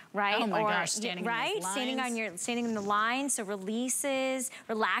park. Right? Oh my gosh, standing in those lines. Standing in the line, so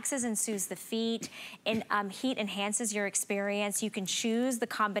relaxes and soothes the feet, and heat enhances your experience. You can choose the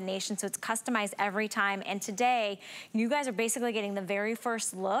combination, so it's customized every time. And today, you guys are basically getting the very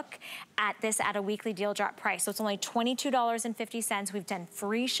first look at this at a weekly deal drop price. So it's only $22.50. We've done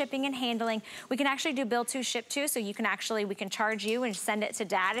free shipping and handling. We can actually do bill to, ship to, so you can actually, we can charge you and send it to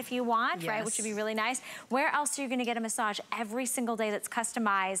dad if you want, right? Which would be really nice. Where else are you gonna get a massage every single day that's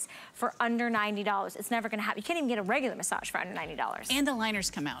customized for under $90? It's never gonna happen. You can't even get a regular massage for under $90. And the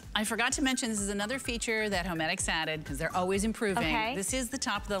liners come out. I forgot to mention, this is another feature that Homedics added, because they're always improving. Okay. This is the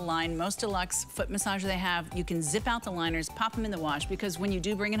top of the line, most deluxe foot massager they have. You can zip out the liners, pop them in the wash, because when you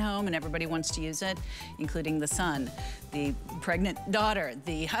do bring it home and everybody wants to use it, including the son, the pregnant daughter,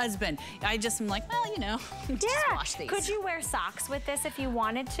 the husband, I just am like, well, you know, just wash these. Could you wear socks with this if you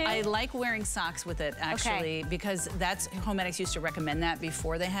wanted to? I like wearing socks with it, actually, because that's, Homedics used to recommend that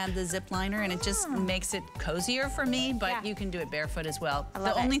before they had the zip liner, and it just makes it cozier for me, but you can do it barefoot as well.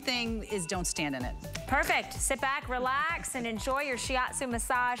 The only thing is don't stand in it. Perfect. Sit back, relax, and enjoy your shiatsu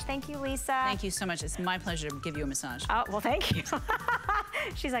massage. Thank you, Lisa. Thank you so much. It's my pleasure to give you a massage. Oh, well, thank you.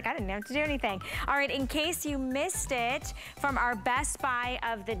 She's like, I didn't have to do anything. All right, in case you missed it, from our best buy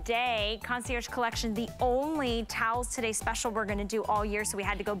of the day, Concierge Collection, the only Towels Today special we're gonna do all year, so we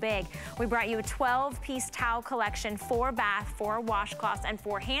had to go big. We brought you a 12-piece towel collection, 4 bath, 4 washcloths, and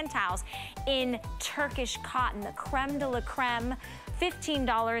 4 hand towels in Turkish cotton, the creme de la creme.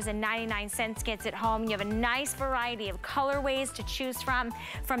 $15.99 gets it home. You have a nice variety of colorways to choose from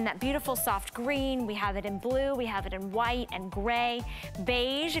that beautiful soft green. We have it in blue, we have it in white and gray.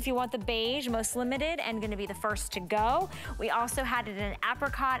 Beige, if you want the beige, most limited and gonna be the first to go. We also had it in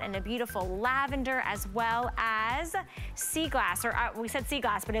apricot and a beautiful lavender, as well as sea glass, or we said sea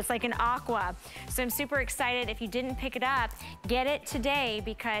glass, but it's like an aqua. So I'm super excited. If you didn't pick it up, get it today,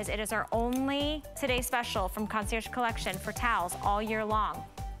 because it is our only today special from Concierge Collection for towels all year long.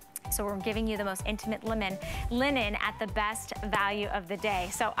 So we're giving you the most intimate linen at the best value of the day.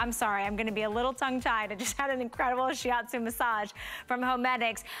 So I'm sorry, I'm gonna be a little tongue-tied. I just had an incredible shiatsu massage from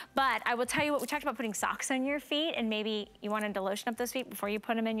Homedics. But I will tell you what, we talked about putting socks on your feet, and maybe you wanted to lotion up those feet before you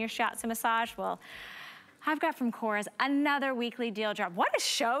put them in your shiatsu massage. Well, I've got from Korres another weekly deal drop. What a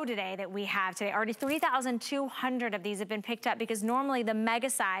show today that we have today. Already 3,200 of these have been picked up, because normally the mega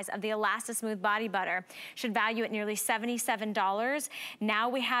size of the Elastismooth Body Butter should value at nearly $77. Now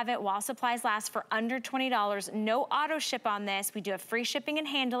we have it while supplies last for under $20. No auto ship on this. We do have free shipping and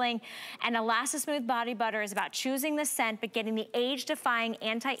handling. And Elastismooth Body Butter is about choosing the scent, but getting the age-defying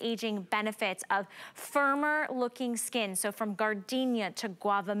anti-aging benefits of firmer looking skin. So from gardenia to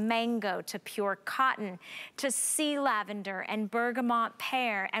guava mango to pure cotton, to sea lavender and bergamot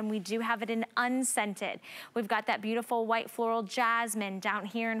pear, and we do have it in unscented. We've got that beautiful white floral jasmine. Down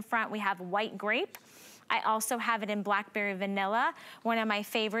here in front, we have white grape. I also have it in blackberry vanilla. One of my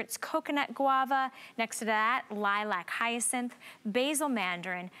favorites, coconut guava. Next to that, lilac hyacinth, basil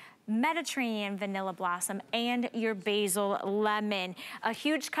mandarin, Mediterranean vanilla blossom, and your basil lemon. A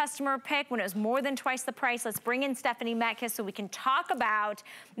huge customer pick when it was more than twice the price. Let's bring in Stephanie Metcalf so we can talk about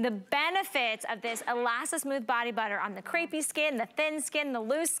the benefits of this Elastismooth Body Butter on the crepey skin, the thin skin, the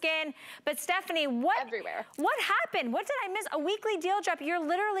loose skin. But Stephanie, what happened? What did I miss? A weekly deal drop. You're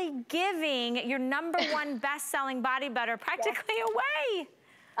literally giving your #1 best-selling body butter practically away.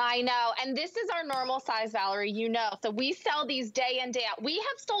 I know, and this is our normal size, Valerie, you know. So we sell these day in, day out. We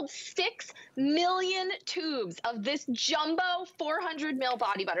have sold 6 million tubes of this jumbo 400 ml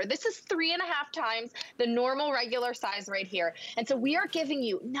body butter. This is 3.5 times the normal regular size right here. And so we are giving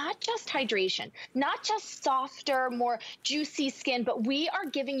you not just hydration, not just softer, more juicy skin, but we are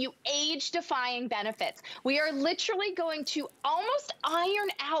giving you age-defying benefits. We are literally going to almost iron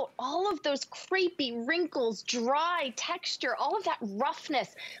out all of those crepey wrinkles, dry texture, all of that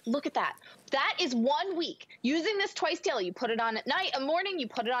roughness Look at that. That is 1 week. Using this twice daily. You put it on at night, a morning, you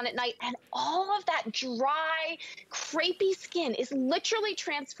put it on at night, and all of that dry, crepey skin is literally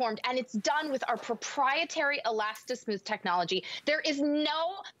transformed, and it's done with our proprietary ElastiSmooth technology. There is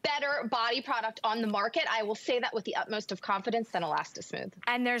no better body product on the market. I will say that with the utmost of confidence than ElastiSmooth.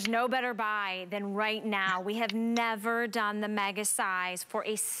 And there's no better buy than right now. We have never done the mega size for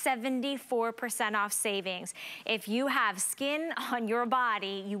a 74% off savings. If you have skin on your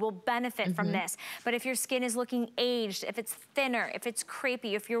body, you will benefit from this. But if your skin is looking aged, if it's thinner, if it's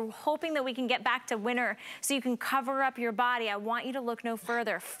crepey, if you're hoping that we can get back to winter so you can cover up your body, I want you to look no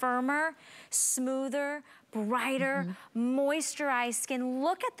further. Firmer, smoother, brighter, moisturized skin.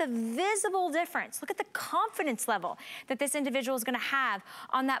 Look at the visible difference. Look at the confidence level that this individual is gonna have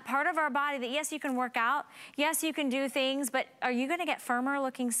on that part of our body that, yes, you can work out, yes, you can do things, but are you gonna get firmer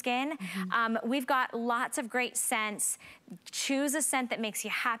looking skin? We've got lots of great scents. Choose a scent that makes you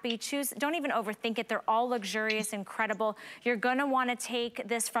happy. Don't even overthink it. They're all luxurious, incredible. You're gonna wanna take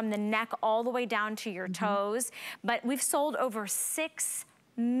this from the neck all the way down to your toes. But we've sold over 6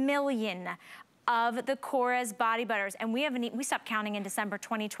 million of the Korres body butters, and we stopped counting in December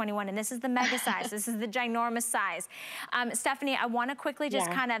 2021, and this is the mega size. This is the ginormous size. Stephanie, I want to quickly just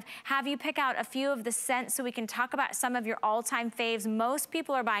kind of have you pick out a few of the scents so we can talk about some of your all-time faves. Most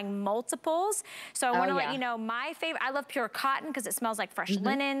people are buying multiples, so I want to let you know my favorite. I love Pure Cotton because it smells like fresh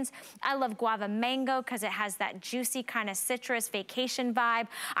linens. I love Guava Mango because it has that juicy kind of citrus vacation vibe.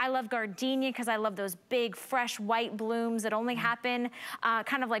 I love Gardenia because I love those big, fresh, white blooms that only happen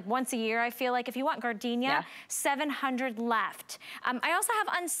kind of like once a year, I feel like. If you want Gardenia, 700 left. I also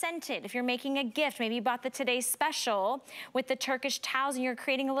have unscented. If you're making a gift, maybe you bought the Today's Special with the Turkish towels and you're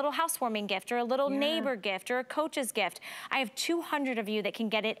creating a little housewarming gift or a little neighbor gift or a coach's gift. I have 200 of you that can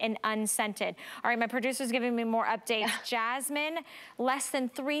get it in unscented. All right, my producer's giving me more updates. Jasmine, less than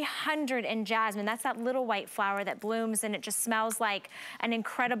 300 in jasmine. That's that little white flower that blooms and it just smells like an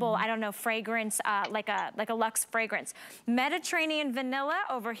incredible, I don't know, fragrance, like a luxe fragrance. Mediterranean vanilla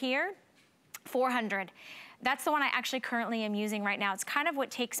over here. 400. That's the one I actually currently am using right now. It's kind of what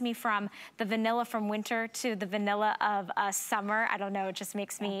takes me from the vanilla from winter to the vanilla of summer. I don't know, it just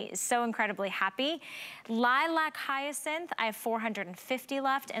makes me so incredibly happy. Lilac Hyacinth, I have 450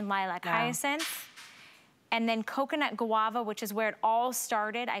 left in Lilac Hyacinth. And then Coconut Guava, which is where it all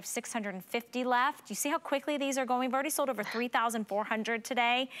started, I have 650 left. You see how quickly these are going? We've already sold over 3,400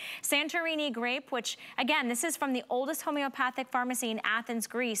 today. Santorini Grape, which again, this is from the oldest homeopathic pharmacy in Athens,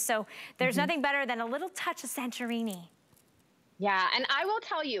 Greece. So there's nothing better than a little touch of Santorini. Yeah, and I will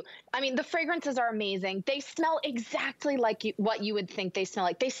tell you, I mean, the fragrances are amazing. They smell exactly like what you would think they smell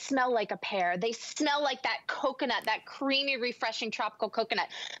like. They smell like a pear. They smell like that coconut, that creamy, refreshing tropical coconut.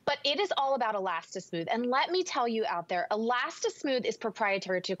 But it is all about ElastiSmooth. And let me tell you out there, ElastiSmooth is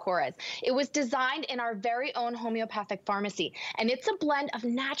proprietary to Korres. It was designed in our very own homeopathic pharmacy, and it's a blend of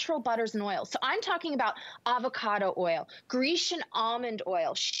natural butters and oils. So I'm talking about avocado oil, Grecian almond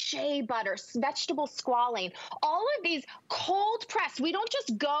oil, shea butter, vegetable squalane, all of these cold press. We don't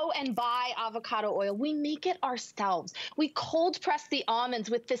just go and buy avocado oil. We make it ourselves. We cold press the almonds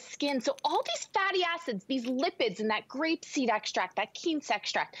with the skin. So all these fatty acids, these lipids, and that grapeseed extract, that quince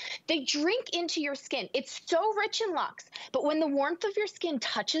extract, they drink into your skin. It's so rich in lux, but when the warmth of your skin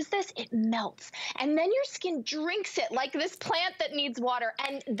touches this, it melts. And then your skin drinks it like this plant that needs water.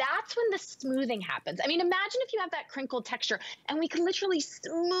 And that's when the smoothing happens. I mean, imagine if you have that crinkled texture and we can literally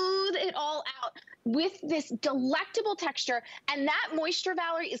smooth it all out with this delectable texture. And that moisture,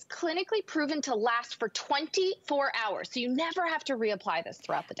 Valerie, is clinically proven to last for 24 hours. So you never have to reapply this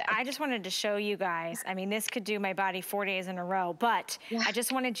throughout the day. I just wanted to show you guys, I mean, this could do my body 4 days in a row, but I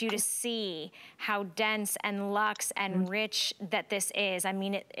just wanted you to see how dense and luxe and rich that this is. I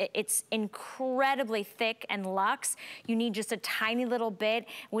mean, it's incredibly thick and luxe. You need just a tiny little bit.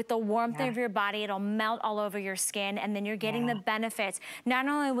 With the warmth of your body, it'll melt all over your skin, and then you're getting the benefits. Not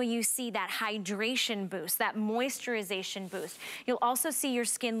only will you see that hydration boost, that moisturization boost, you'll also see your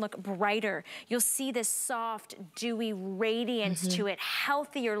skin look brighter. You'll see this soft, dewy radiance to it,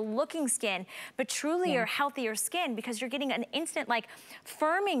 healthier looking skin, but truly your healthier skin because you're getting an instant like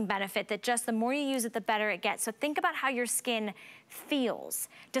firming benefit that just the more you use it, the better it gets. So think about how your skin feels.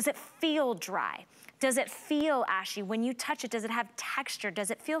 Does it feel dry? Does it feel ashy? When you touch it, does it have texture?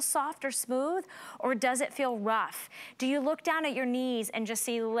 Does it feel soft or smooth, or does it feel rough? Do you look down at your knees and just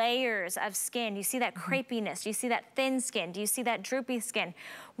see layers of skin? Do you see that crepiness? Do you see that thin skin? Do you see that droopy skin?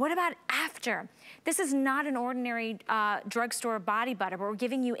 What about after? This is not an ordinary drugstore body butter, but we're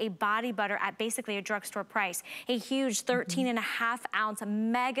giving you a body butter at basically a drugstore price. A huge 13.5 ounce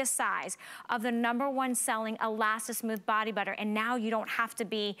mega size of the #1 selling ElastiSmooth body butter. And now you don't have to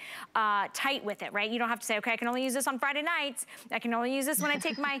be tight with it, right? You don't have to say, okay, I can only use this on Friday nights. I can only use this when I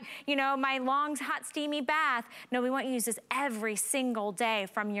take my, you know, my long, hot, steamy bath. No, we want you to use this every single day,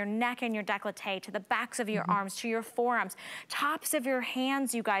 from your neck and your décolleté to the backs of your arms, to your forearms, tops of your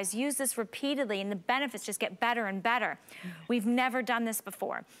hands, you guys. Use this repeatedly and the benefits just get better and better. We've never done this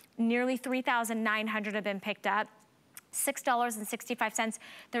before. Nearly 3,900 have been picked up. $6.65.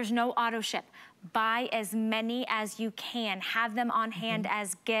 There's no auto ship. Buy as many as you can. Have them on hand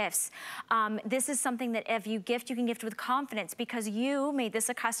as gifts. This is something that if you gift, you can gift with confidence because you made this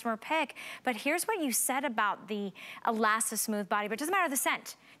a customer pick. But here's what you said about the Elastismooth body, but it doesn't matter the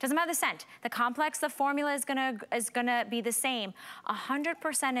scent. Doesn't matter the scent. The complex, the formula is gonna be the same.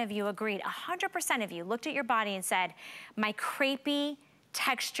 100% of you agreed. 100% of you looked at your body and said, my crepey,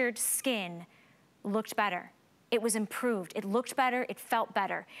 textured skin looked better. It was improved. It looked better. It felt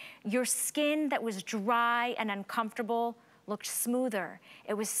better. Your skin that was dry and uncomfortable looked smoother.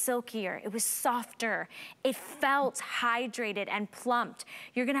 It was silkier. It was softer. It felt hydrated and plumped.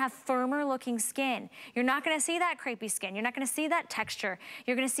 You're gonna have firmer looking skin. You're not gonna see that crepey skin. You're not gonna see that texture.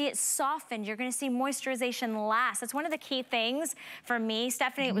 You're gonna see it softened. You're gonna see moisturization last. That's one of the key things for me,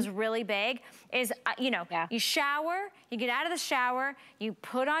 Stephanie, it was really big, is, you know, you shower, you get out of the shower, you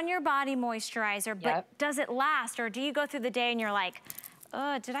put on your body moisturizer, but does it last? Or do you go through the day and you're like,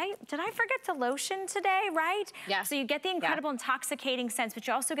 did I forget to lotion today, right? Yeah. So you get the incredible intoxicating scents, but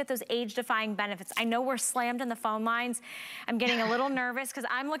you also get those age-defying benefits. I know we're slammed in the phone lines. I'm getting a little nervous because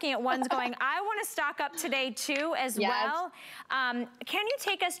I'm looking at ones going, I want to stock up today too as well. Can you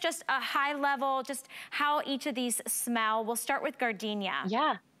take us just a high level, just how each of these smell? We'll start with gardenia.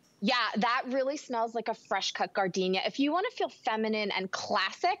 Yeah, that really smells like a fresh cut gardenia. If you want to feel feminine and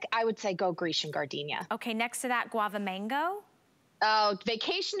classic, I would say go Grecian gardenia. Okay, next to that, guava mango. Oh,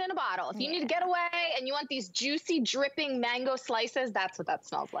 vacation in a bottle. If you need to get away and you want these juicy, dripping mango slices, that's what that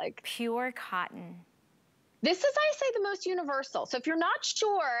smells like. Pure cotton. This is, I say, the most universal. So if you're not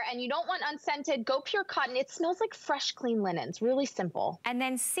sure and you don't want unscented, go pure cotton. It smells like fresh, clean linen. It's really simple. And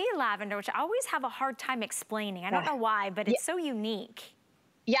then sea lavender, which I always have a hard time explaining. I don't know why, but it's so unique.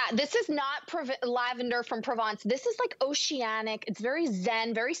 Yeah, this is not lavender from Provence. This is like oceanic. It's very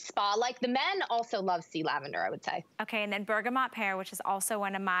zen, very spa-like. The men also love sea lavender, I would say. Okay, and then bergamot pear, which is also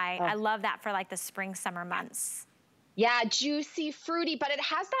one of my, I love that for like the spring, summer months. Yeah, juicy, fruity, but it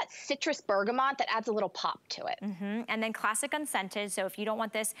has that citrus bergamot that adds a little pop to it. And then classic unscented. So if you don't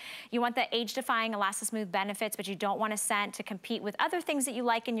want this, you want the age-defying Elastismooth benefits, but you don't want a scent to compete with other things that you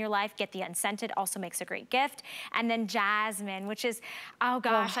like in your life, get the unscented, also makes a great gift. And then jasmine, which is, oh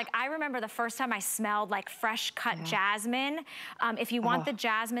gosh, like I remember the first time I smelled like fresh cut jasmine. If you want the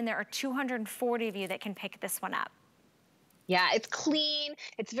jasmine, there are 240 of you that can pick this one up. Yeah, it's clean,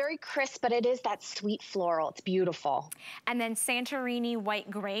 it's very crisp, but it is that sweet floral. It's beautiful. And then Santorini white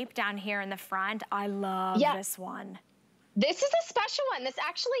grape down here in the front. I love this one. This is a special one. This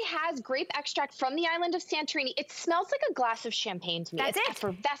actually has grape extract from the island of Santorini. It smells like a glass of champagne to me. It's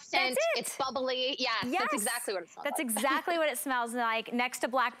effervescent, it's bubbly. Yes, that's exactly what it smells like. That's exactly what it smells like, next to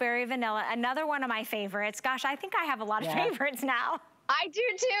blackberry vanilla. Another one of my favorites. Gosh, I think I have a lot of favorites now. I do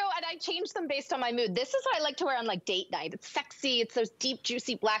too, and I change them based on my mood. This is what I like to wear on like date night. It's sexy, it's those deep,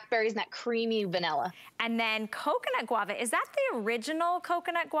 juicy blackberries and that creamy vanilla. And then coconut guava, is that the original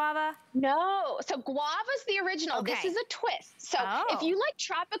coconut guava? No, so guava's the original. This is a twist. So if you like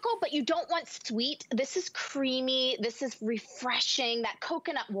tropical, but you don't want sweet, this is creamy, this is refreshing, that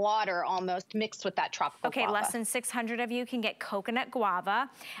coconut water almost mixed with that tropical guava. Less than 600 of you can get coconut guava,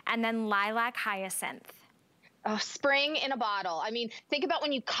 and then lilac hyacinth. Oh, spring in a bottle. I mean, think about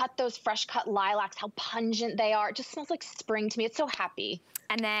when you cut those fresh cut lilacs, how pungent they are. It just smells like spring to me. It's so happy.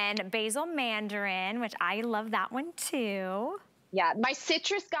 And then basil mandarin, which I love that one too. Yeah, my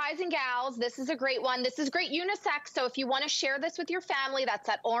citrus guys and gals, this is a great one. This is great unisex. So if you want to share this with your family, that's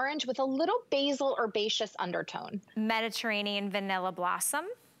that orange with a little basil herbaceous undertone. Mediterranean vanilla blossom.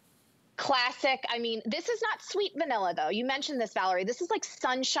 Classic. I mean, this is not sweet vanilla though. You mentioned this, Valerie. This is like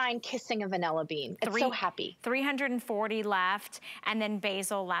sunshine kissing a vanilla bean. It's so happy. 340 left, and then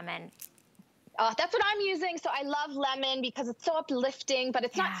basil lemon. That's what I'm using. So I love lemon because it's so uplifting, but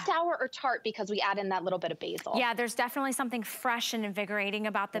it's not sour or tart because we add in that little bit of basil. Yeah, there's definitely something fresh and invigorating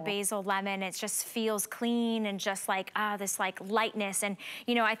about the basil lemon. It just feels clean and just like, this like lightness. And,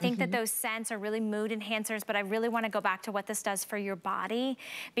 you know, I think that those scents are really mood enhancers, but I really want to go back to what this does for your body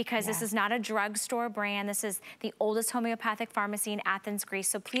because this is not a drugstore brand. This is the oldest homeopathic pharmacy in Athens, Greece.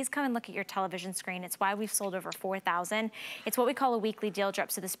 So please come and look at your television screen. It's why we've sold over 4,000. It's what we call a weekly deal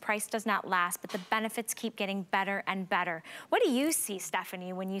drip. So this price does not last, but the benefits keep getting better and better. What do you see,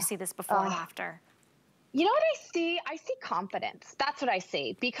 Stephanie, when you see this before and after? You know what I see? I see confidence. That's what I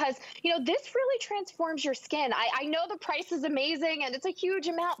see. Because, you know, this really transforms your skin. I know the price is amazing and it's a huge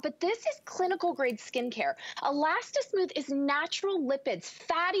amount, but this is clinical grade skincare. ElastiSmooth is natural lipids,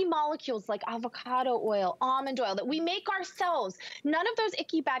 fatty molecules like avocado oil, almond oil that we make ourselves. None of those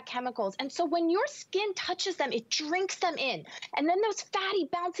icky bad chemicals. And so when your skin touches them, it drinks them in. And then those fatty,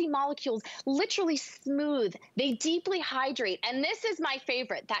 bouncy molecules literally smooth. They deeply hydrate. And this is my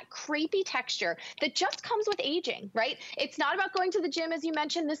favorite, that crepey texture that just comes with aging, right? It's not about going to the gym, as you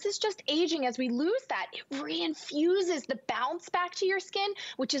mentioned. This is just aging. As we lose that, it reinfuses the bounce back to your skin,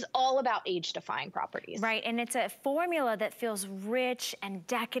 which is all about age-defying properties. Right, and it's a formula that feels rich and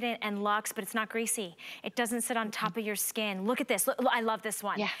decadent and luxe, but it's not greasy. It doesn't sit on top of your skin. Look at this. Look, I love this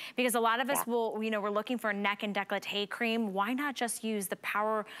one. Yeah. Because a lot of us will, you know, we're looking for a neck and décolleté cream. Why not just use the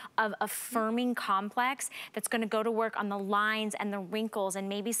power of a firming complex that's going to go to work on the lines and the wrinkles and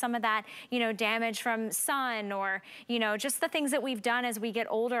maybe some of that, you know, damage from sun, or, you know, just the things that we've done as we get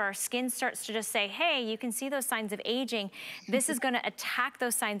older. Our skin starts to just say, hey, you can see those signs of aging. This is going to attack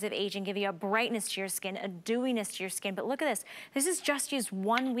those signs of aging, give you a brightness to your skin, a dewiness to your skin. But look at this. This is just used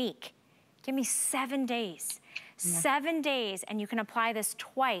 1 week. Give me 7 days. 7 days, and you can apply this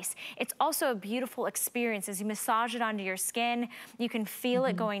twice. It's also a beautiful experience as you massage it onto your skin. You can feel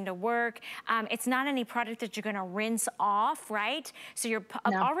it going to work. It's not any product that you're gonna rinse off, right? So you're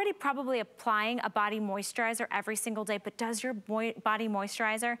already probably applying a body moisturizer every single day, but does your body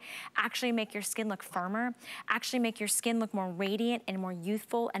moisturizer actually make your skin look firmer, actually make your skin look more radiant and more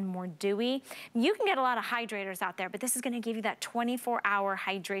youthful and more dewy? You can get a lot of hydrators out there, but this is gonna give you that 24-hour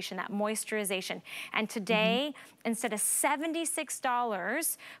hydration, that moisturization. And today, instead of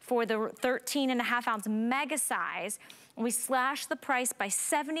 $76 for the 13.5 ounce mega size, we slashed the price by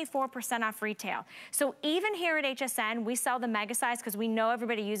 74% off retail. So even here at HSN, we sell the mega size because we know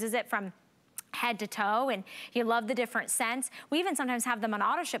everybody uses it from head to toe, and you love the different scents. We even sometimes have them on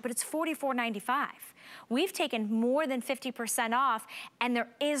auto ship, but it's $44.95. We've taken more than 50% off, and there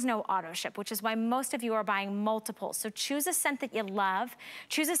is no auto ship, which is why most of you are buying multiples. So choose a scent that you love,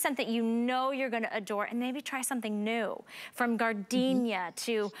 choose a scent that you know you're gonna adore, and maybe try something new. From gardenia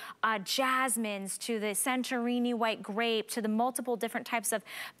to jasmines, to the Santorini white grape, to the multiple different types of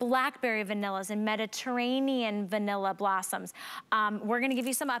blackberry vanillas and Mediterranean vanilla blossoms. We're gonna give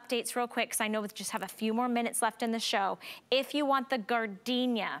you some updates real quick, because I know we just have a few more minutes left in the show. If you want the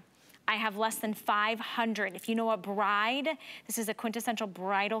gardenia, I have less than 500. If you know a bride, this is a quintessential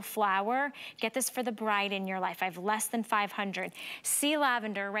bridal flower. Get this for the bride in your life. I have less than 500. Sea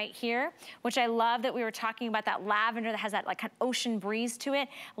lavender right here, which I love that we were talking about, that lavender that has that like an ocean breeze to it.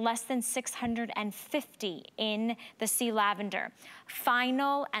 Less than 650 in the sea lavender.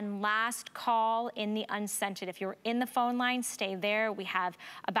 Final and last call in the unscented. If you're in the phone line, stay there. We have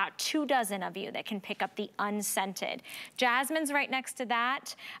about 24 of you that can pick up the unscented. Jasmine's right next to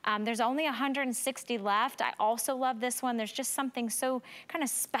that. There's only 160 left. I also love this one. There's just something so kind of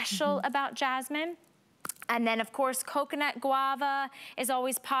special about jasmine. And then of course, coconut guava is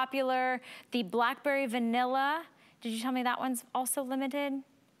always popular. The blackberry vanilla, did you tell me that one's also limited?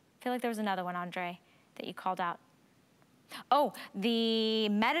 I feel like there was another one, Andre, that you called out. Oh, the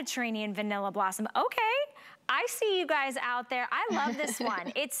Mediterranean vanilla blossom. Okay, I see you guys out there. I love this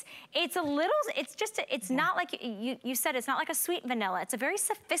one. It's a little, it's not like, you said it's not like a sweet vanilla. It's a very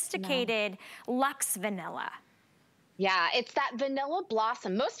sophisticated luxe vanilla. Yeah, it's that vanilla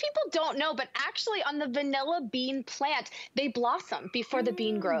blossom. Most people don't know, but actually on the vanilla bean plant, they blossom before the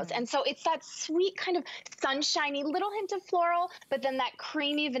bean grows. And so it's that sweet kind of sunshiny little hint of floral, but then that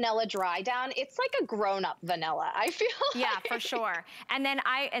creamy vanilla dry down. It's like a grown-up vanilla, I feel like. Yeah, for sure. And then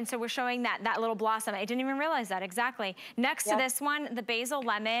so we're showing that little blossom. I didn't even realize that, exactly. Next to this one, the basil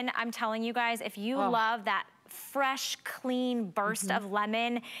lemon. I'm telling you guys, if you love that fresh, clean burst of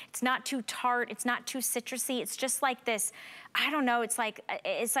lemon. It's not too tart, it's not too citrusy. It's just like this, I don't know, it's kind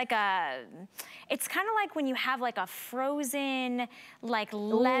of like when you have like a frozen, like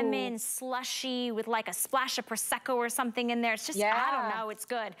lemon slushy with like a splash of Prosecco or something in there. It's just, I don't know, it's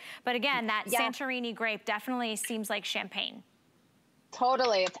good. But again, that Santorini grape definitely seems like champagne.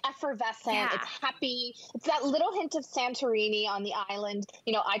 Totally, it's effervescent, it's happy. It's that little hint of Santorini on the island,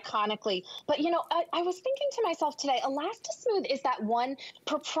 you know, iconically. But, you know, I was thinking to myself today, ElastiSmooth is that one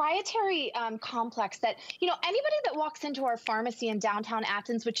proprietary complex that, you know, anybody that walks into our pharmacy in downtown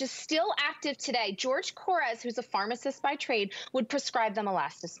Athens, which is still active today, George Corres, who's a pharmacist by trade, would prescribe them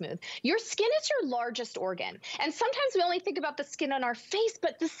ElastiSmooth. Your skin is your largest organ. And sometimes we only think about the skin on our face,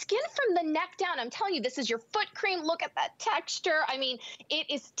 but the skin from the neck down, I'm telling you, this is your foot cream. Look at that texture. I mean, it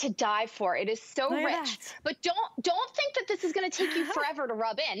is to die for. It is so rich. But don't think that this is going to take you forever to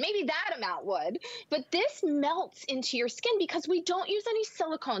rub in. Maybe that amount would. But this melts into your skin because we don't use any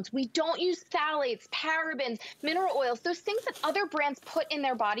silicones. We don't use phthalates, parabens, mineral oils, those things that other brands put in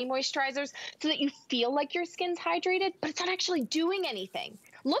their body moisturizers so that you feel like your skin's hydrated, but it's not actually doing anything.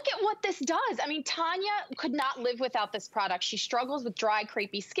 Look at what this does. I mean, Tanya could not live without this product. She struggles with dry,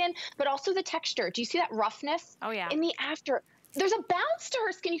 crepey skin, but also the texture. Do you see that roughness? Oh, yeah. In the after, there's a bounce to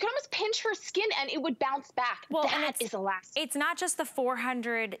her skin. You can almost pinch her skin and it would bounce back. Well, that is elastic. It's not just the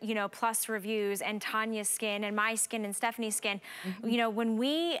 400, plus reviews and Tanya's skin and my skin and Stephanie's skin. You know, when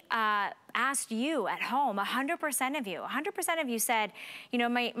we asked you at home, 100% of you said,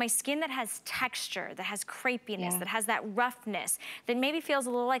 my skin that has texture, that has crepiness, that has that roughness, that maybe feels a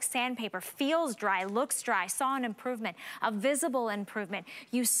little like sandpaper, feels dry, looks dry, saw an improvement, a visible improvement.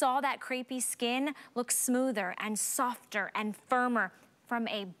 You saw that crepey skin look smoother and softer and firmer from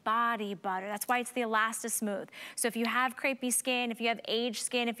a body butter. That's why it's the Elastismooth. So if you have crepey skin, if you have aged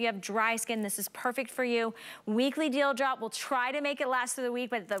skin, if you have dry skin, this is perfect for you. Weekly deal drop. We'll try to make it last through the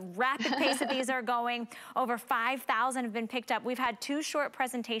week, but the rapid pace that these are going, over 5,000 have been picked up. We've had 2 short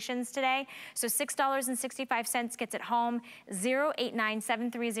presentations today. So $6.65 gets it home.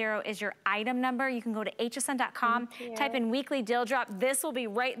 089730 is your item number. You can go to hsn.com, type in weekly deal drop. This will be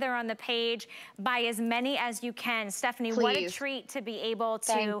right there on the page. Buy as many as you can. Stephanie, what a treat to be able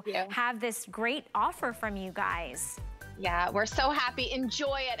to have this great offer from you guys. Yeah, we're so happy.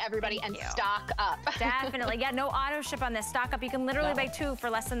 Enjoy it, everybody, and stock up. Definitely. Yeah, no auto ship on this. Stock up. You can literally buy 2 for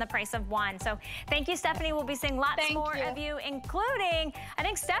less than the price of 1. So thank you, Stephanie. We'll be seeing lots more of you, including, I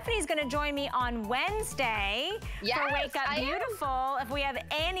think Stephanie's going to join me on Wednesday for Wake Up Beautiful. If we have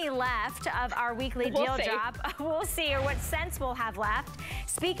any left of our weekly deal drop, we'll see, or what cents we'll have left.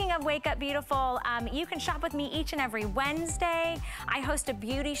 Speaking of Wake Up Beautiful, you can shop with me each and every Wednesday. I host a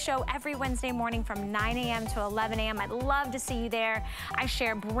beauty show every Wednesday morning from 9 a.m. to 11 a.m. I'd love to see you there. I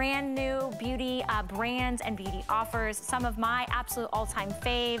share brand new beauty brands and beauty offers, some of my absolute all-time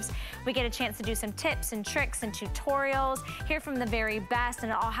faves. We get a chance to do some tips and tricks and tutorials, hear from the very best,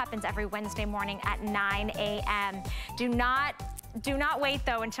 and it all happens every Wednesday morning at 9 a.m. Do not wait,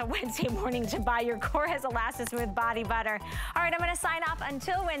 though, until Wednesday morning to buy your Korres Elastismooth Body Butter. All right, I'm going to sign off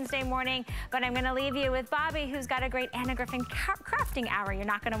until Wednesday morning, but I'm going to leave you with Bobby, who's got a great Anna Griffin crafting hour you're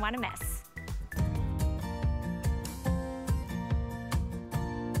not going to want to miss.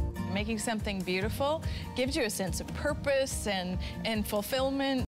 Making something beautiful gives you a sense of purpose and fulfillment.